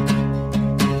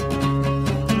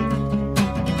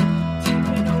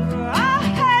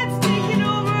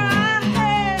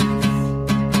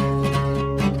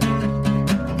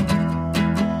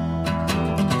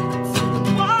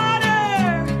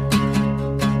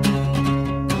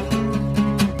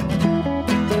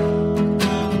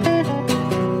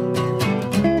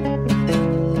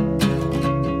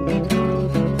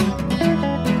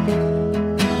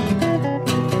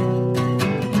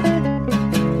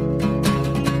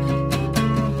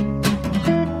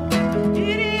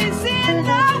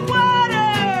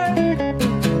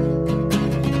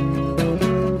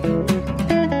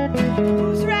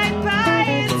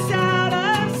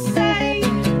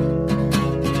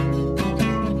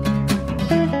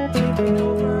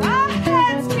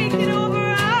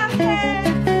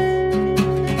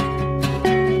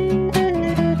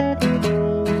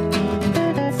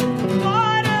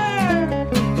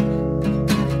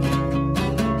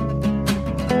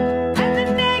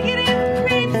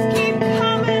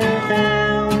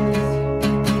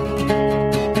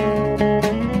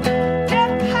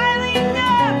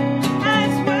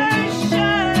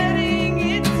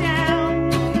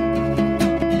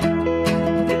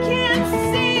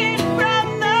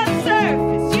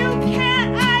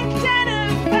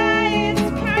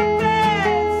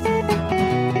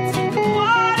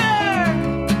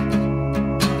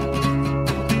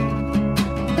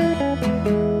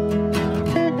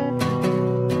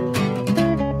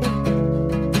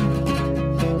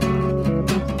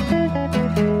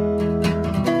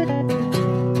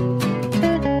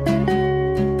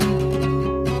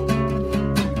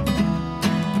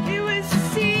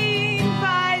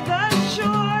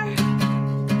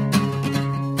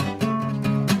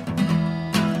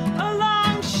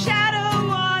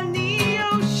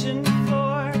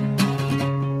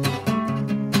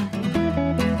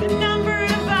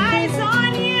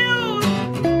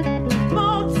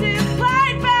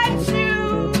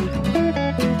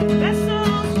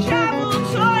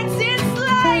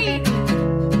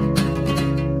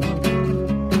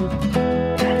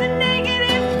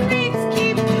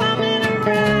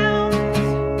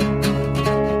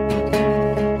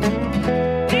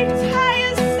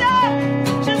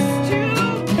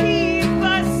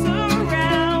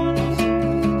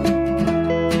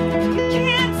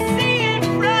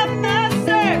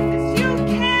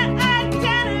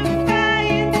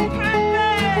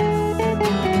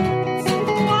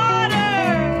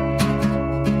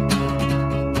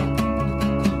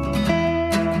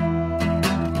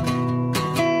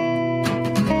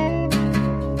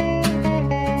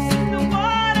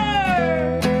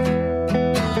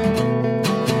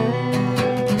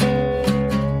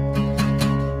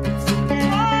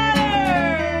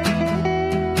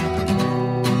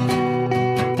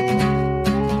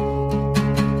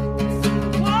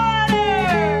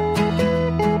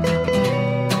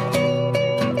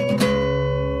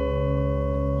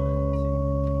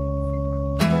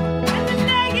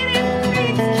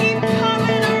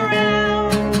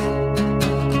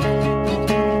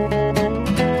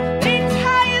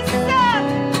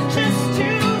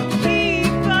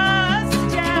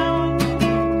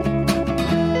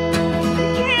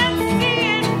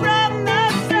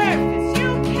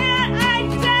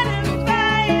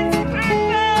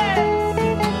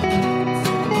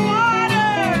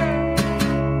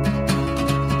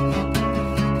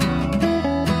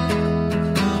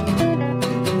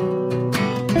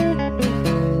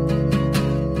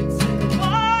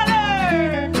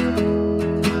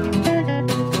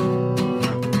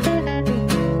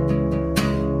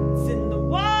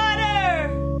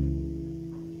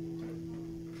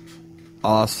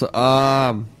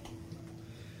 Awesome.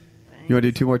 You want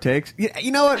to do 2 more takes? Yeah,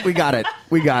 you know what? We got it.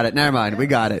 Never mind. We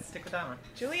got it. Stick with that one.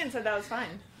 Julian said that was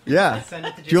fine. Yeah. Send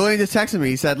it to Julian just texted me.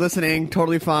 He said, listening,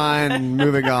 totally fine,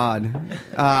 moving on.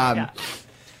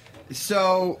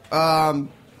 So,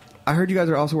 I heard you guys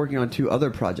are also working on 2 other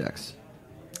projects.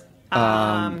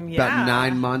 Yeah. About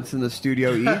 9 months in the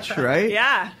studio each, right?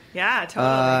 Yeah,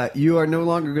 totally. You are no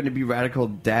longer going to be Radical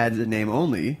Dad in name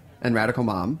only and Radical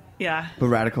Mom, Yeah. but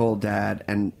Radical Dad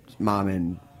and Mom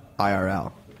in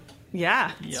IRL.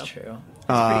 Yeah. It's true.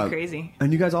 It's pretty crazy.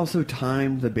 And you guys also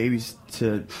timed the babies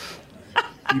to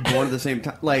be born at the same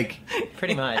time. Like,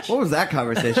 Pretty much. what was that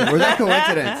conversation? Was that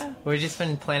coincidence? We've just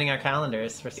been planning our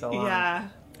calendars for so long. Yeah.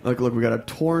 Look, we got a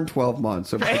tour in 12 months,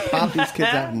 so we can pop these kids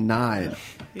out in 9.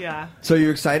 Yeah. So you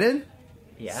excited?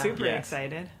 Yeah. Super Yes.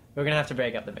 excited. We're gonna have to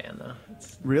break up the band though.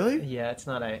 Really? Yeah, it's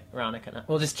not ironic enough.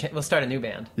 We'll start a new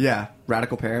band. Yeah,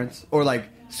 radical parents or like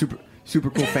super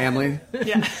cool family,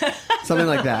 Yeah. something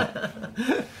like that.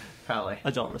 Probably.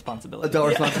 Adult responsibility.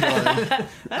 Adult responsibility.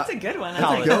 That's a good one. I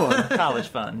College, like Good one. college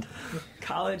fund.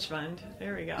 college fund.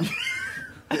 There we go.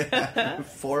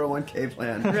 401k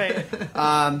plan. Right.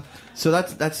 So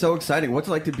that's so exciting. What's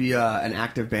it like to be an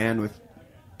active band with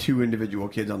 2 individual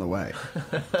kids on the way?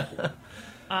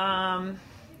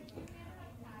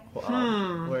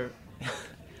 We're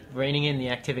reining in the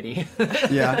activity.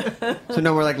 Yeah. So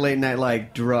no more like late night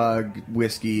like drug,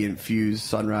 whiskey infused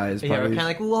sunrise Yeah, we're parties.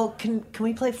 kind of like, well, can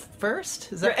we play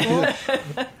first? Is that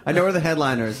cool? I know we're the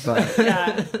headliners, but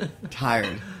Yeah.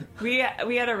 tired. We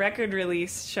had a record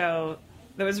release show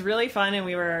that was really fun, and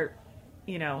we were,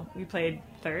 we played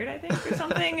 3rd, I think, or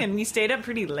something, and we stayed up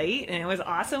pretty late, and it was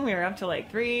awesome. We were up to like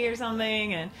 3 or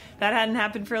something, and that hadn't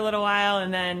happened for a little while,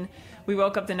 and then we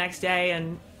woke up the next day,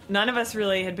 and none of us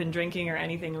really had been drinking or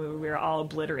anything. We were all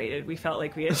obliterated. We felt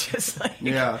like we had just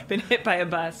been hit by a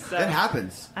bus. So. It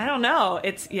happens. I don't know.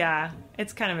 It's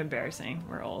kind of embarrassing.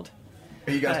 We're old.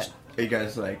 Are you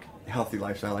guys like healthy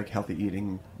lifestyle, like healthy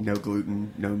eating, no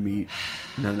gluten, no meat,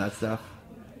 none of that stuff?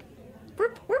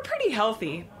 We're pretty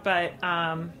healthy, but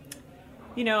I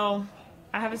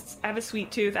have a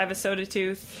sweet tooth. I have a soda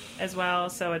tooth as well,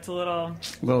 so it's a little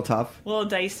tough.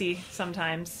 dicey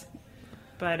sometimes.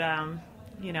 But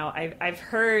I've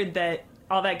heard that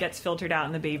all that gets filtered out,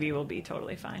 and the baby will be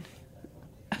totally fine.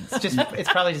 It's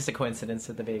probably just a coincidence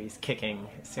that the baby's kicking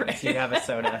as soon as you have a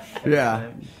soda. Yeah.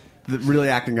 Really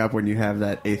acting up when you have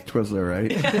that 8th Twizzler,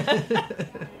 right?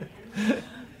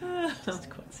 Just a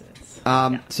coincidence.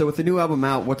 So with the new album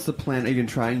out, what's the plan? Are you going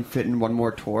to try and fit in one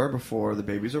more tour before the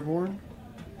babies are born?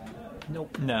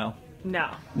 Nope. No. No.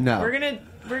 We're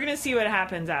gonna see what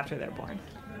happens after they're born,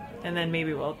 and then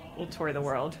maybe we'll tour the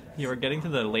world. You were getting to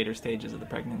the later stages of the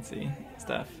pregnancy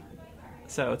stuff.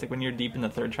 So it's like when you're deep in the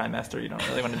 3rd trimester, you don't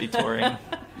really want to be touring.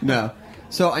 No.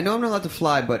 So I know I'm not allowed to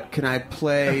fly, but can I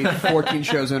play 14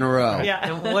 shows in a row? Yeah.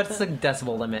 And what's the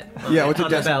decibel limit? What's the on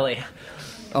the decibel? belly?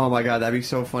 Oh my god, that'd be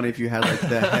so funny if you had like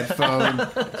the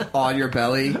headphone on your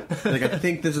belly. Like I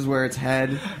think this is where its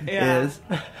head is.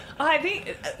 Oh, I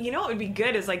think what would be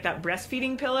good is like that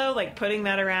breastfeeding pillow, like putting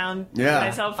that around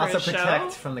myself for Also a show.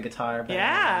 protect from the guitar.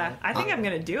 Yeah, I think I'm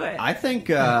gonna do it. I think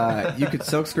you could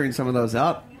silkscreen some of those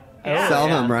up. Yeah. Sell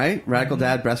yeah. them, right? Radical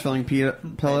Dad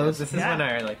breastfeeding pillows. This is when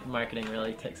our marketing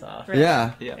really takes off. Right.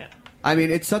 Yeah. Yeah. I mean,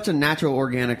 it's such a natural,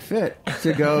 organic fit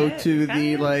to go to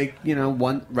the kinda.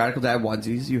 one Radical Dad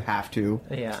onesies. You have to.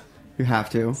 Yeah. You have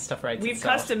to. Stuff right. We've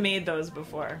custom made those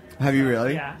before. Have you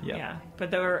really? Yeah, Yeah. yeah.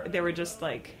 But they were just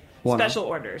like One-off. special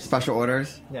orders. Special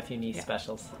orders. Nephew niece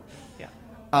specials. Yeah,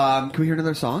 Can we hear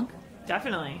another song?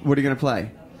 definitely. What are you gonna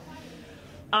play?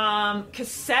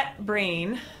 Cassette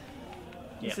Brain.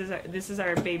 Yeah. This is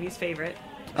our baby's favorite.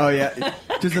 Oh yeah.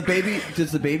 Does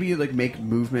the baby like make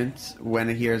movements when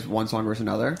it hears one song versus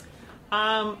another?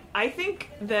 I think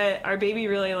that our baby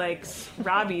really likes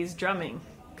Robbie's drumming,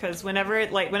 because whenever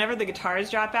the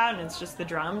guitars drop out and it's just the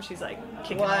drum, she's like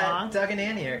kicking along. Doug and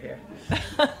Annie are here.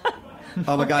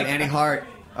 Oh my God, Annie Hart.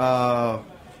 Oh,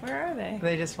 Where are they?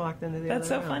 They just walked into the That's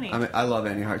other so room. funny. I love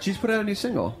Annie Hart. She's put out a new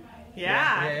single.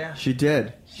 Yeah. She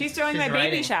did. She's throwing She's my baby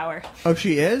writing. shower. Oh,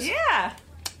 she is? Yeah.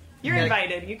 You're Yeah.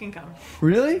 invited. You can come.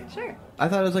 Really? Sure. I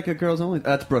thought it was like a girls only.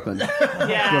 That's Brooklyn.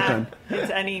 Yeah. Brooklyn.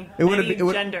 It's any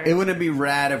gender. It wouldn't be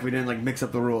rad if we didn't like mix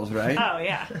up the rules, right? Oh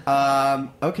yeah.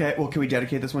 Okay. Well, can we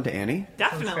dedicate this one to Annie?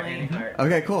 Definitely.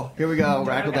 Okay, cool. Here we go.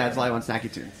 Radical Dad's live on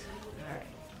Snacky Tunes.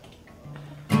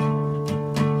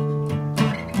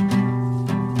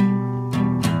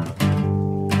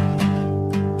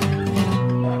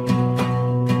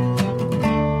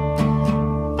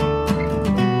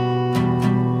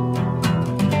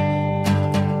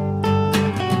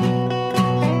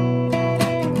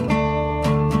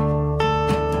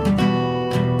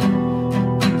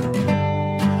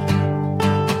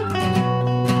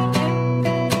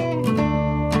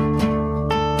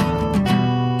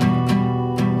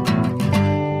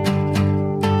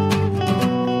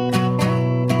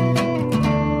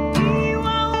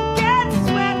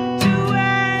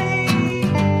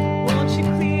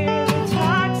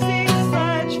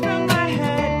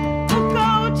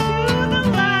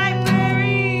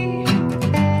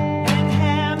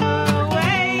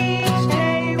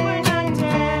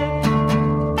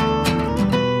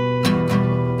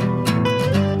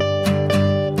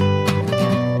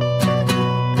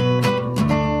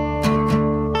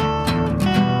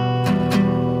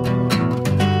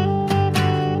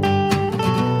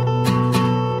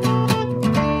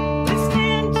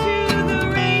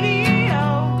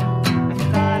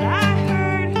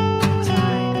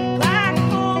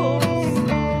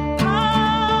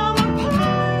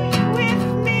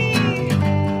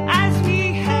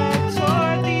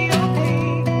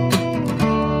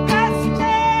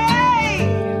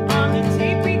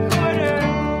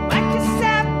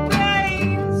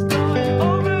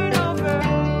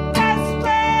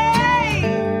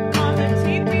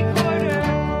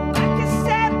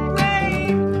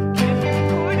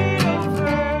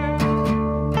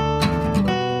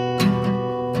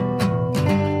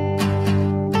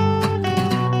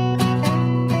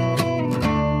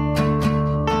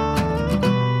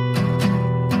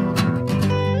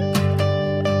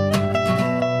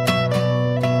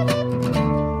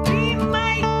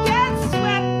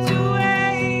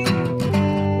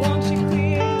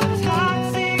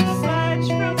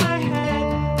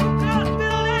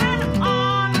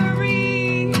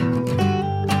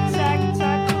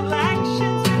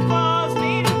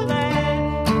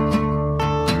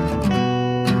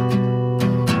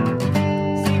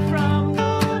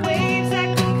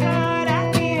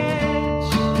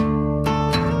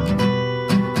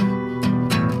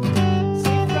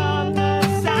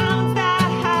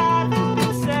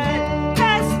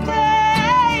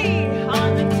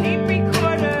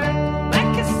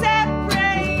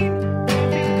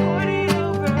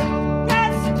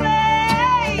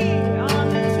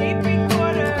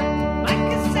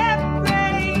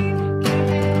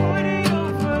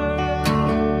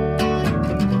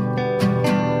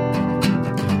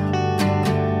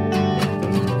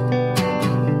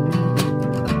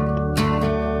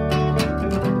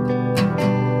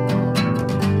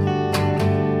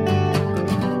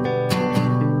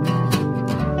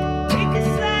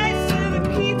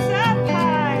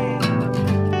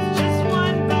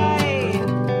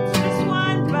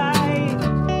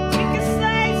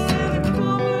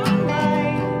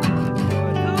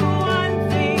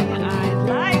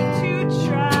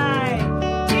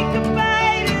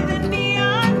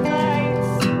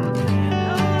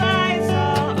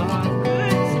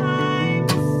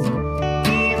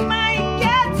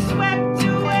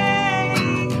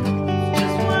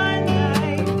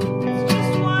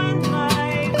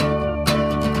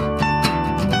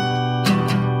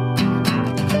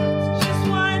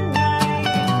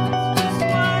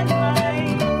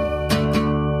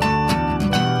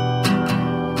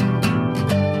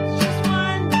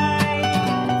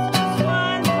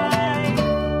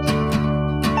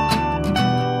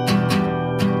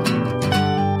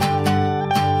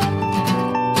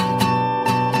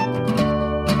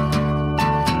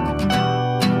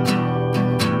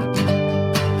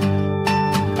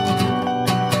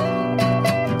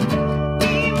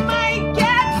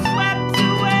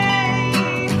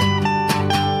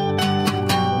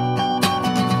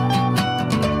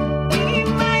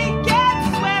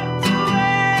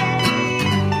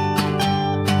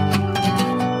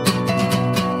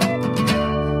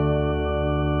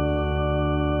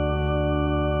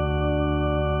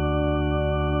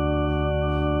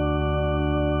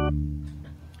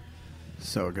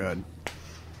 so good.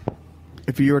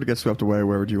 If you were to get swept away,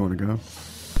 where would you want to go?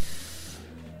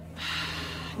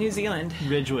 New Zealand.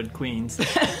 Ridgewood, Queens.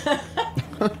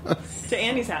 To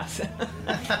Andy's house.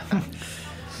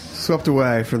 Swept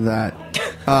away for that.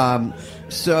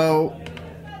 So,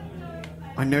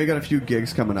 I know you got a few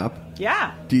gigs coming up.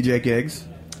 Yeah. DJ gigs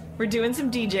We're doing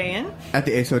some DJing. at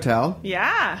the Ace Hotel.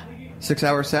 Yeah.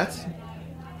 6-hour sets?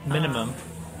 Minimum.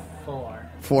 4.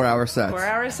 4-hour sets.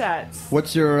 4-hour sets.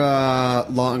 What's your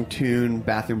long tune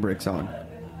bathroom break song?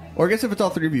 Or I guess if it's all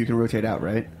three of you, you can rotate out,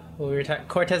 right? Well, we were talking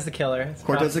Cortez the Killer. It's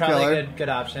Cortez the probably Killer. a good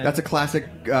option. That's a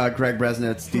classic Greg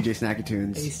Bresnitz, DJ Snacky I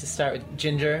Tunes. used to start with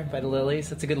Ginger by the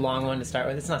Lilies. It's a good long one to start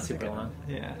with. It's not super long.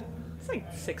 Yeah. It's like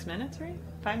 6 minutes, right?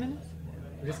 5 minutes?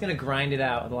 We're just going to grind it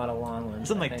out with a lot of long ones.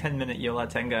 Something I like think. 10-minute Yola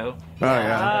Tango. Oh,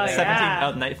 yeah. Oh, 17.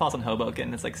 yeah. Oh, Nightfall's in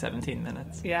Hoboken. It's like 17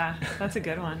 minutes. Yeah, that's a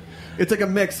good one. It's like a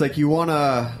mix. Like, you want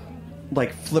to,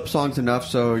 like, flip songs enough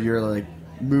so you're, like,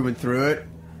 moving through it.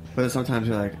 But then sometimes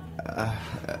you're like,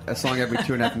 a song every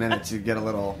 2.5 minutes, you get a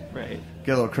little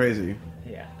crazy.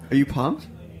 Yeah. Are you pumped?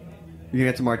 You gonna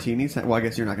get some martinis? Well, I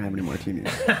guess you're not gonna have any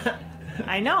martinis.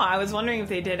 I know. I was wondering if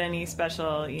they did any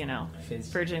special,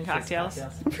 virgin cocktails.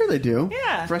 I'm sure they do.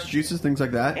 Yeah. Fresh juices, things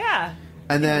like that. Yeah.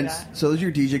 And then, do that. so those are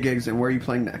your DJ gigs, and where are you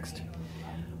playing next?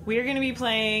 We are going to be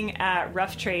playing at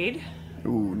Rough Trade.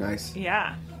 Ooh, nice.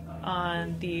 Yeah.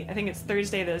 On I think it's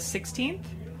Thursday the 16th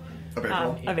Of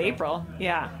April. of April.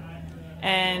 Yeah.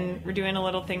 And we're doing a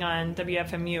little thing on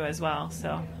WFMU as well,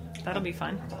 so that'll be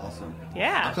fun. Awesome.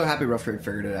 Yeah. I'm so happy Rough Trade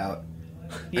figured it out.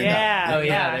 Yeah. Oh,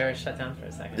 yeah. They were shut down for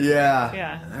a second. Yeah.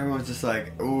 Yeah. Everyone's just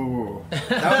like, ooh.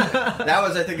 That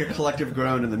was, I think, a collective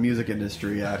groan in the music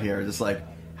industry out here. Just like,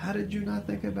 how did you not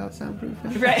think about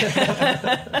soundproofing? Right.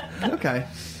 Okay.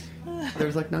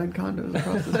 There's like 9 condos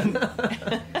across the street.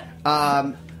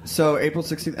 So April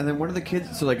 16th, and then what are the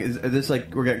kids? So like, is this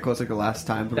like we're getting close like the last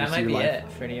time? That might be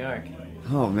it for New York.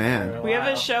 Oh man, We have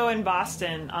a show in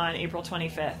Boston on April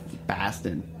 25th.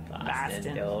 Boston.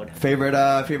 Boston. Dude. Favorite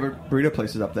burrito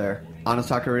places up there? Honest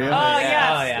Taqueria. Oh,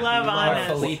 yes. Love Or Honest.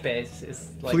 Felipe's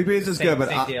is like Felipe's is same- good, but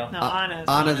same deal. No, Honest.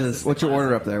 Honest is what's your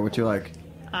order up there? What you like?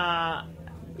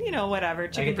 Whatever. I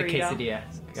Chicken get the burrito. quesadilla.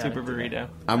 Super burrito.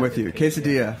 I'm with you.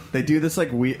 Quesadilla. They do this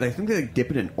like I think they like, dip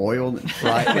it in oil and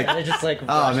fry it. Like, They just like oh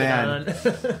rush man. it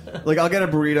on. Like I'll get a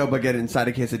burrito, but get it inside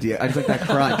a quesadilla. I just like that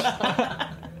crunch.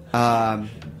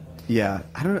 Yeah,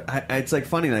 I don't. It's like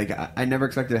funny. Like I never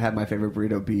expected to have my favorite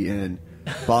burrito be in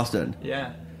Boston.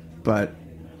 Yeah. But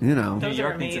you know, Those New are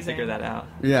York needs to amazing. figure that out.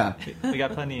 yeah. We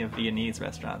got plenty of Viennese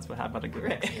restaurants, but how about a good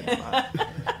Mexican spot?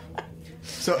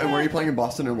 So, and where are you playing in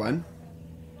Boston and when?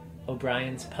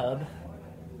 O'Brien's Pub.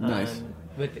 Nice.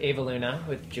 With Ava Luna,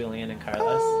 with Julian and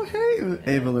Carlos. Oh,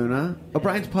 hey, Ava Luna.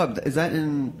 O'Brien's Pub. Is that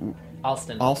in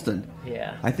Alston. Alston?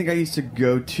 Yeah. I think I used to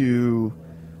go to,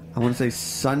 I want to say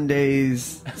Sunday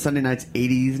nights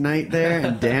 80s night there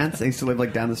and dance. I used to live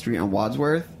like down the street on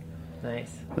Wadsworth.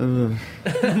 Nice. Ugh.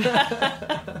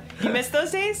 You miss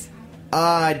those days?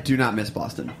 I do not miss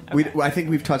Boston. I think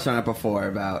we've touched on it before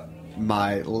about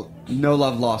my no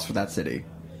love lost for that city.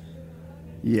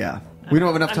 Yeah. We don't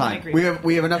have enough I'm time. angry.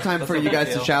 We have enough time for That's you how I guys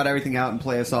to feel. shout everything out and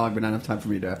play a song, but not enough time for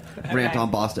me to rant on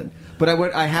Boston. But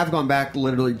I have gone back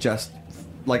literally just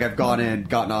like I've gone in,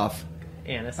 gotten off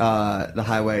Annis. the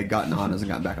highway, gotten on, and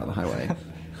gotten back on the highway.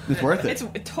 It's worth it.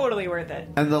 It's totally worth it.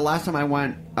 And the last time I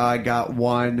went, I got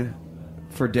one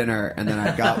for dinner, and then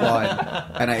I got one,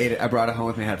 and I ate it. I brought it home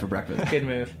with me, had it for breakfast. Good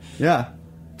move. Yeah.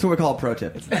 That's what we call a pro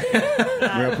tip.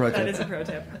 Real pro tip. That is a pro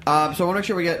tip. So I want to make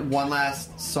sure we get one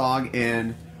last song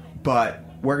in, but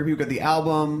where can people get the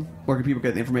album? Where can people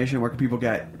get the information? Where can people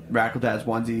get Radical Dads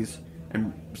onesies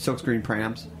and silkscreen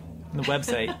prams? The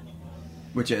website,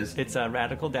 Which is? it's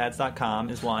radicaldads.com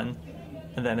is one,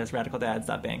 and then it's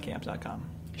radicaldads.bandcamp.com.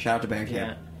 Shout out to Bandcamp.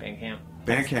 Yeah. Bandcamp.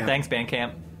 Bandcamp. Thanks,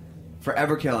 Bandcamp.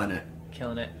 Forever killing it.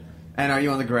 Killing it. And are you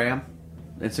on the gram?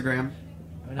 Instagram?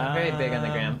 We're not very big on the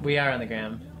gram. We are on the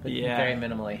gram. But Yeah. Very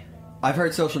minimally. I've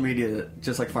heard social media,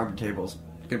 just like Farm to Tables,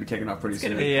 going to be taken off pretty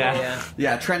soon. Yeah. Yeah.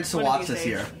 Yeah, Trent One of Swaps these this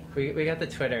days. year. We got the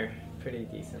Twitter pretty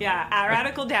decent. Yeah, at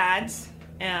Radical Dads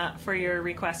for your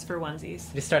requests for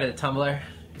onesies. Just started a Tumblr.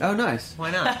 Oh, nice.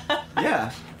 Why not? Yeah.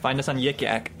 Find us on Yik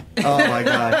Yak. Oh, my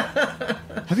God.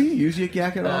 Have you used Yik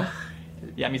Yak at all?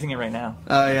 Yeah, I'm using it right now.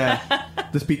 Oh, yeah.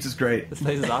 This pizza's great. This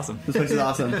place is awesome. This place is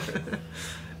awesome.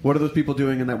 What are those people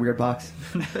doing in that weird box?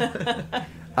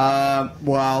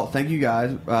 Well, thank you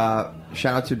guys.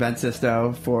 Shout out to Ben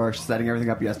Sisto for setting everything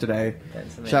up yesterday.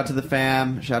 Ben's amazing. Shout out to the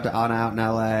fam. Shout out to Anna out in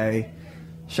LA.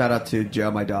 Shout out to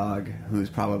Joe, my dog, who's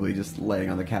probably just laying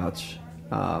on the couch.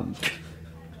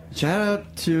 Shout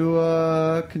out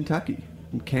to Kentucky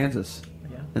and Kansas.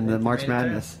 Yeah. in the March Made it through.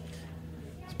 Madness.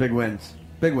 It's big wins.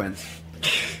 Big wins.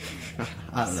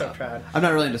 I don't So know. proud. I'm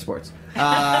not really into sports.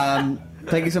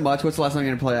 Thank you so much. What's the last song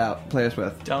you're going to play us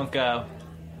with? Don't go.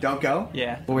 Don't go?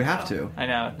 Yeah. Well, we have to. I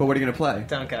know. But what are you going to play?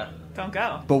 Don't go. Don't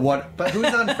go. But what? But who's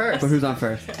on first? But who's on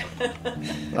first?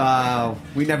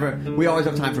 We always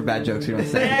have time for bad jokes. We don't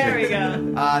say There we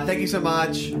anything. go. Thank you so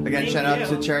much. Again, Thank shout out you.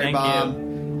 to Cherry Thank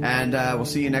Bomb. And we'll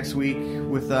see you next week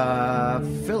with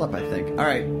Philip, I think. All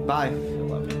right. Bye. Does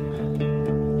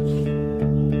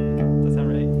that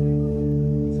right?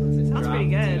 Sounds pretty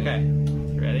good. Okay.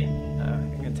 You ready?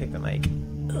 I'm gonna take the mic.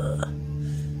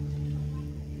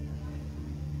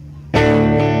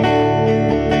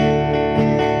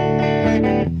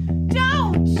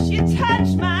 Don't you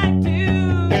touch my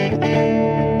dude.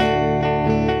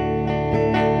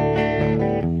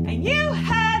 And you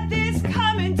had this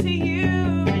coming to you.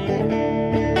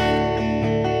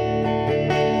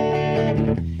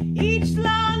 Each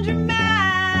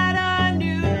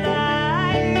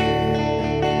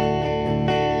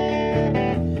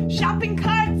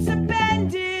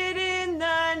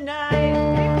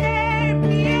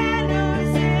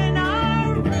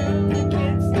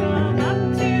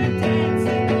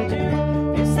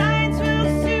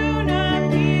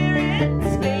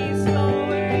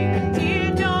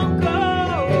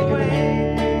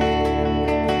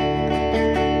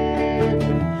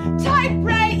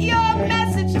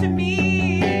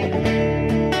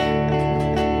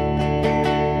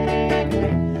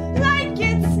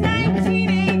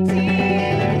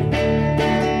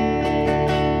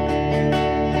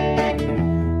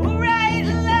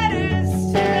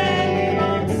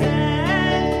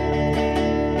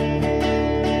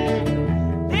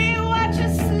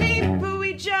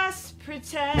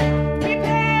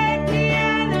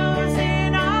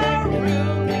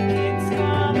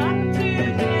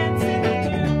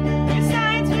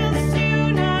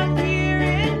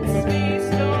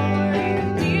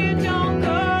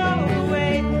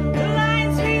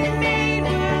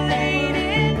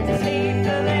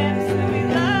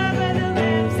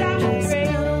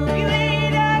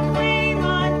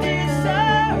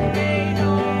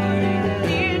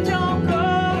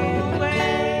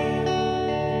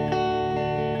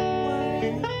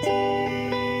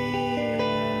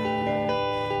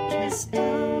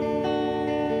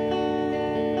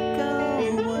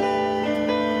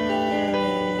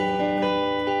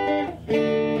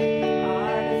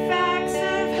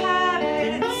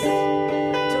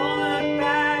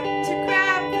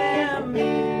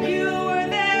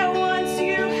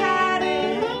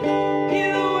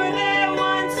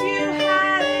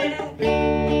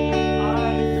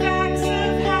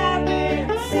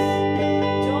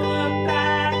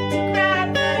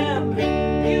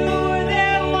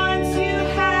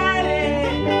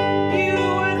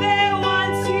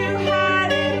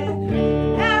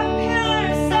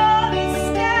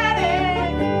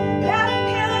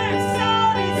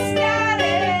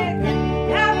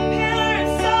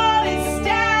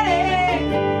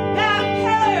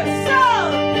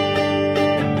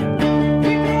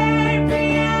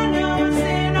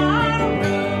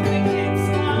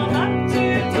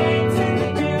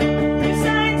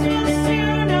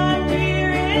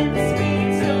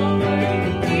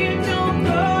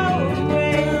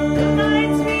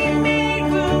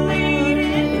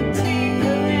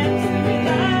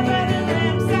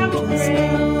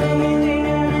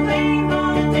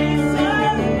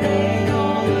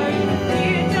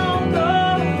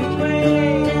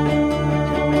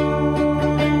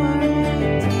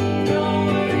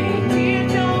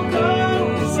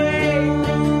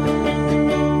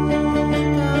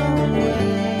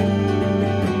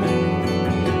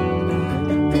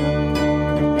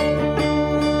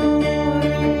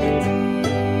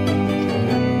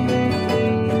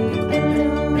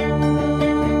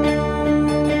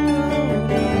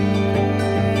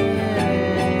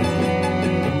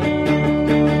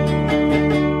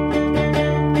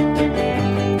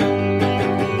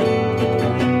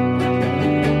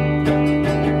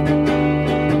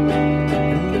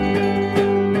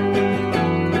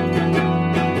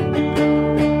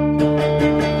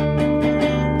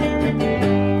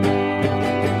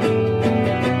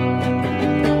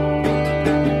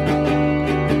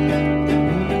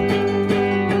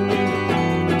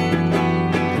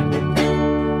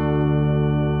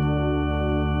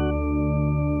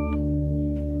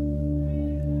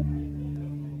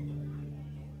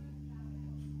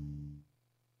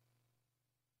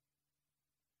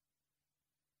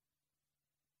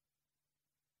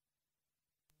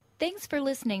Thanks for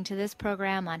listening to this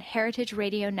program on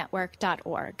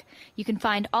heritageradionetwork.org. You can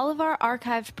find all of our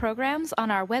archived programs on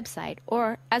our website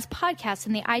or as podcasts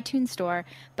in the iTunes Store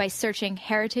by searching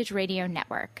Heritage Radio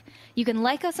Network. You can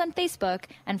like us on Facebook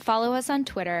and follow us on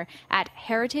Twitter at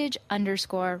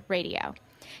heritage_radio.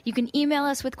 You can email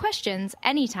us with questions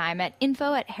anytime at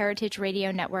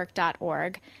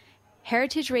info@heritageradionetwork.org.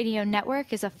 Heritage Radio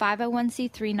Network is a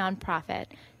 501c3 nonprofit.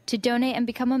 To donate and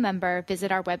become a member,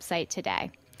 visit our website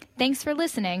today. Thanks for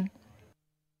listening.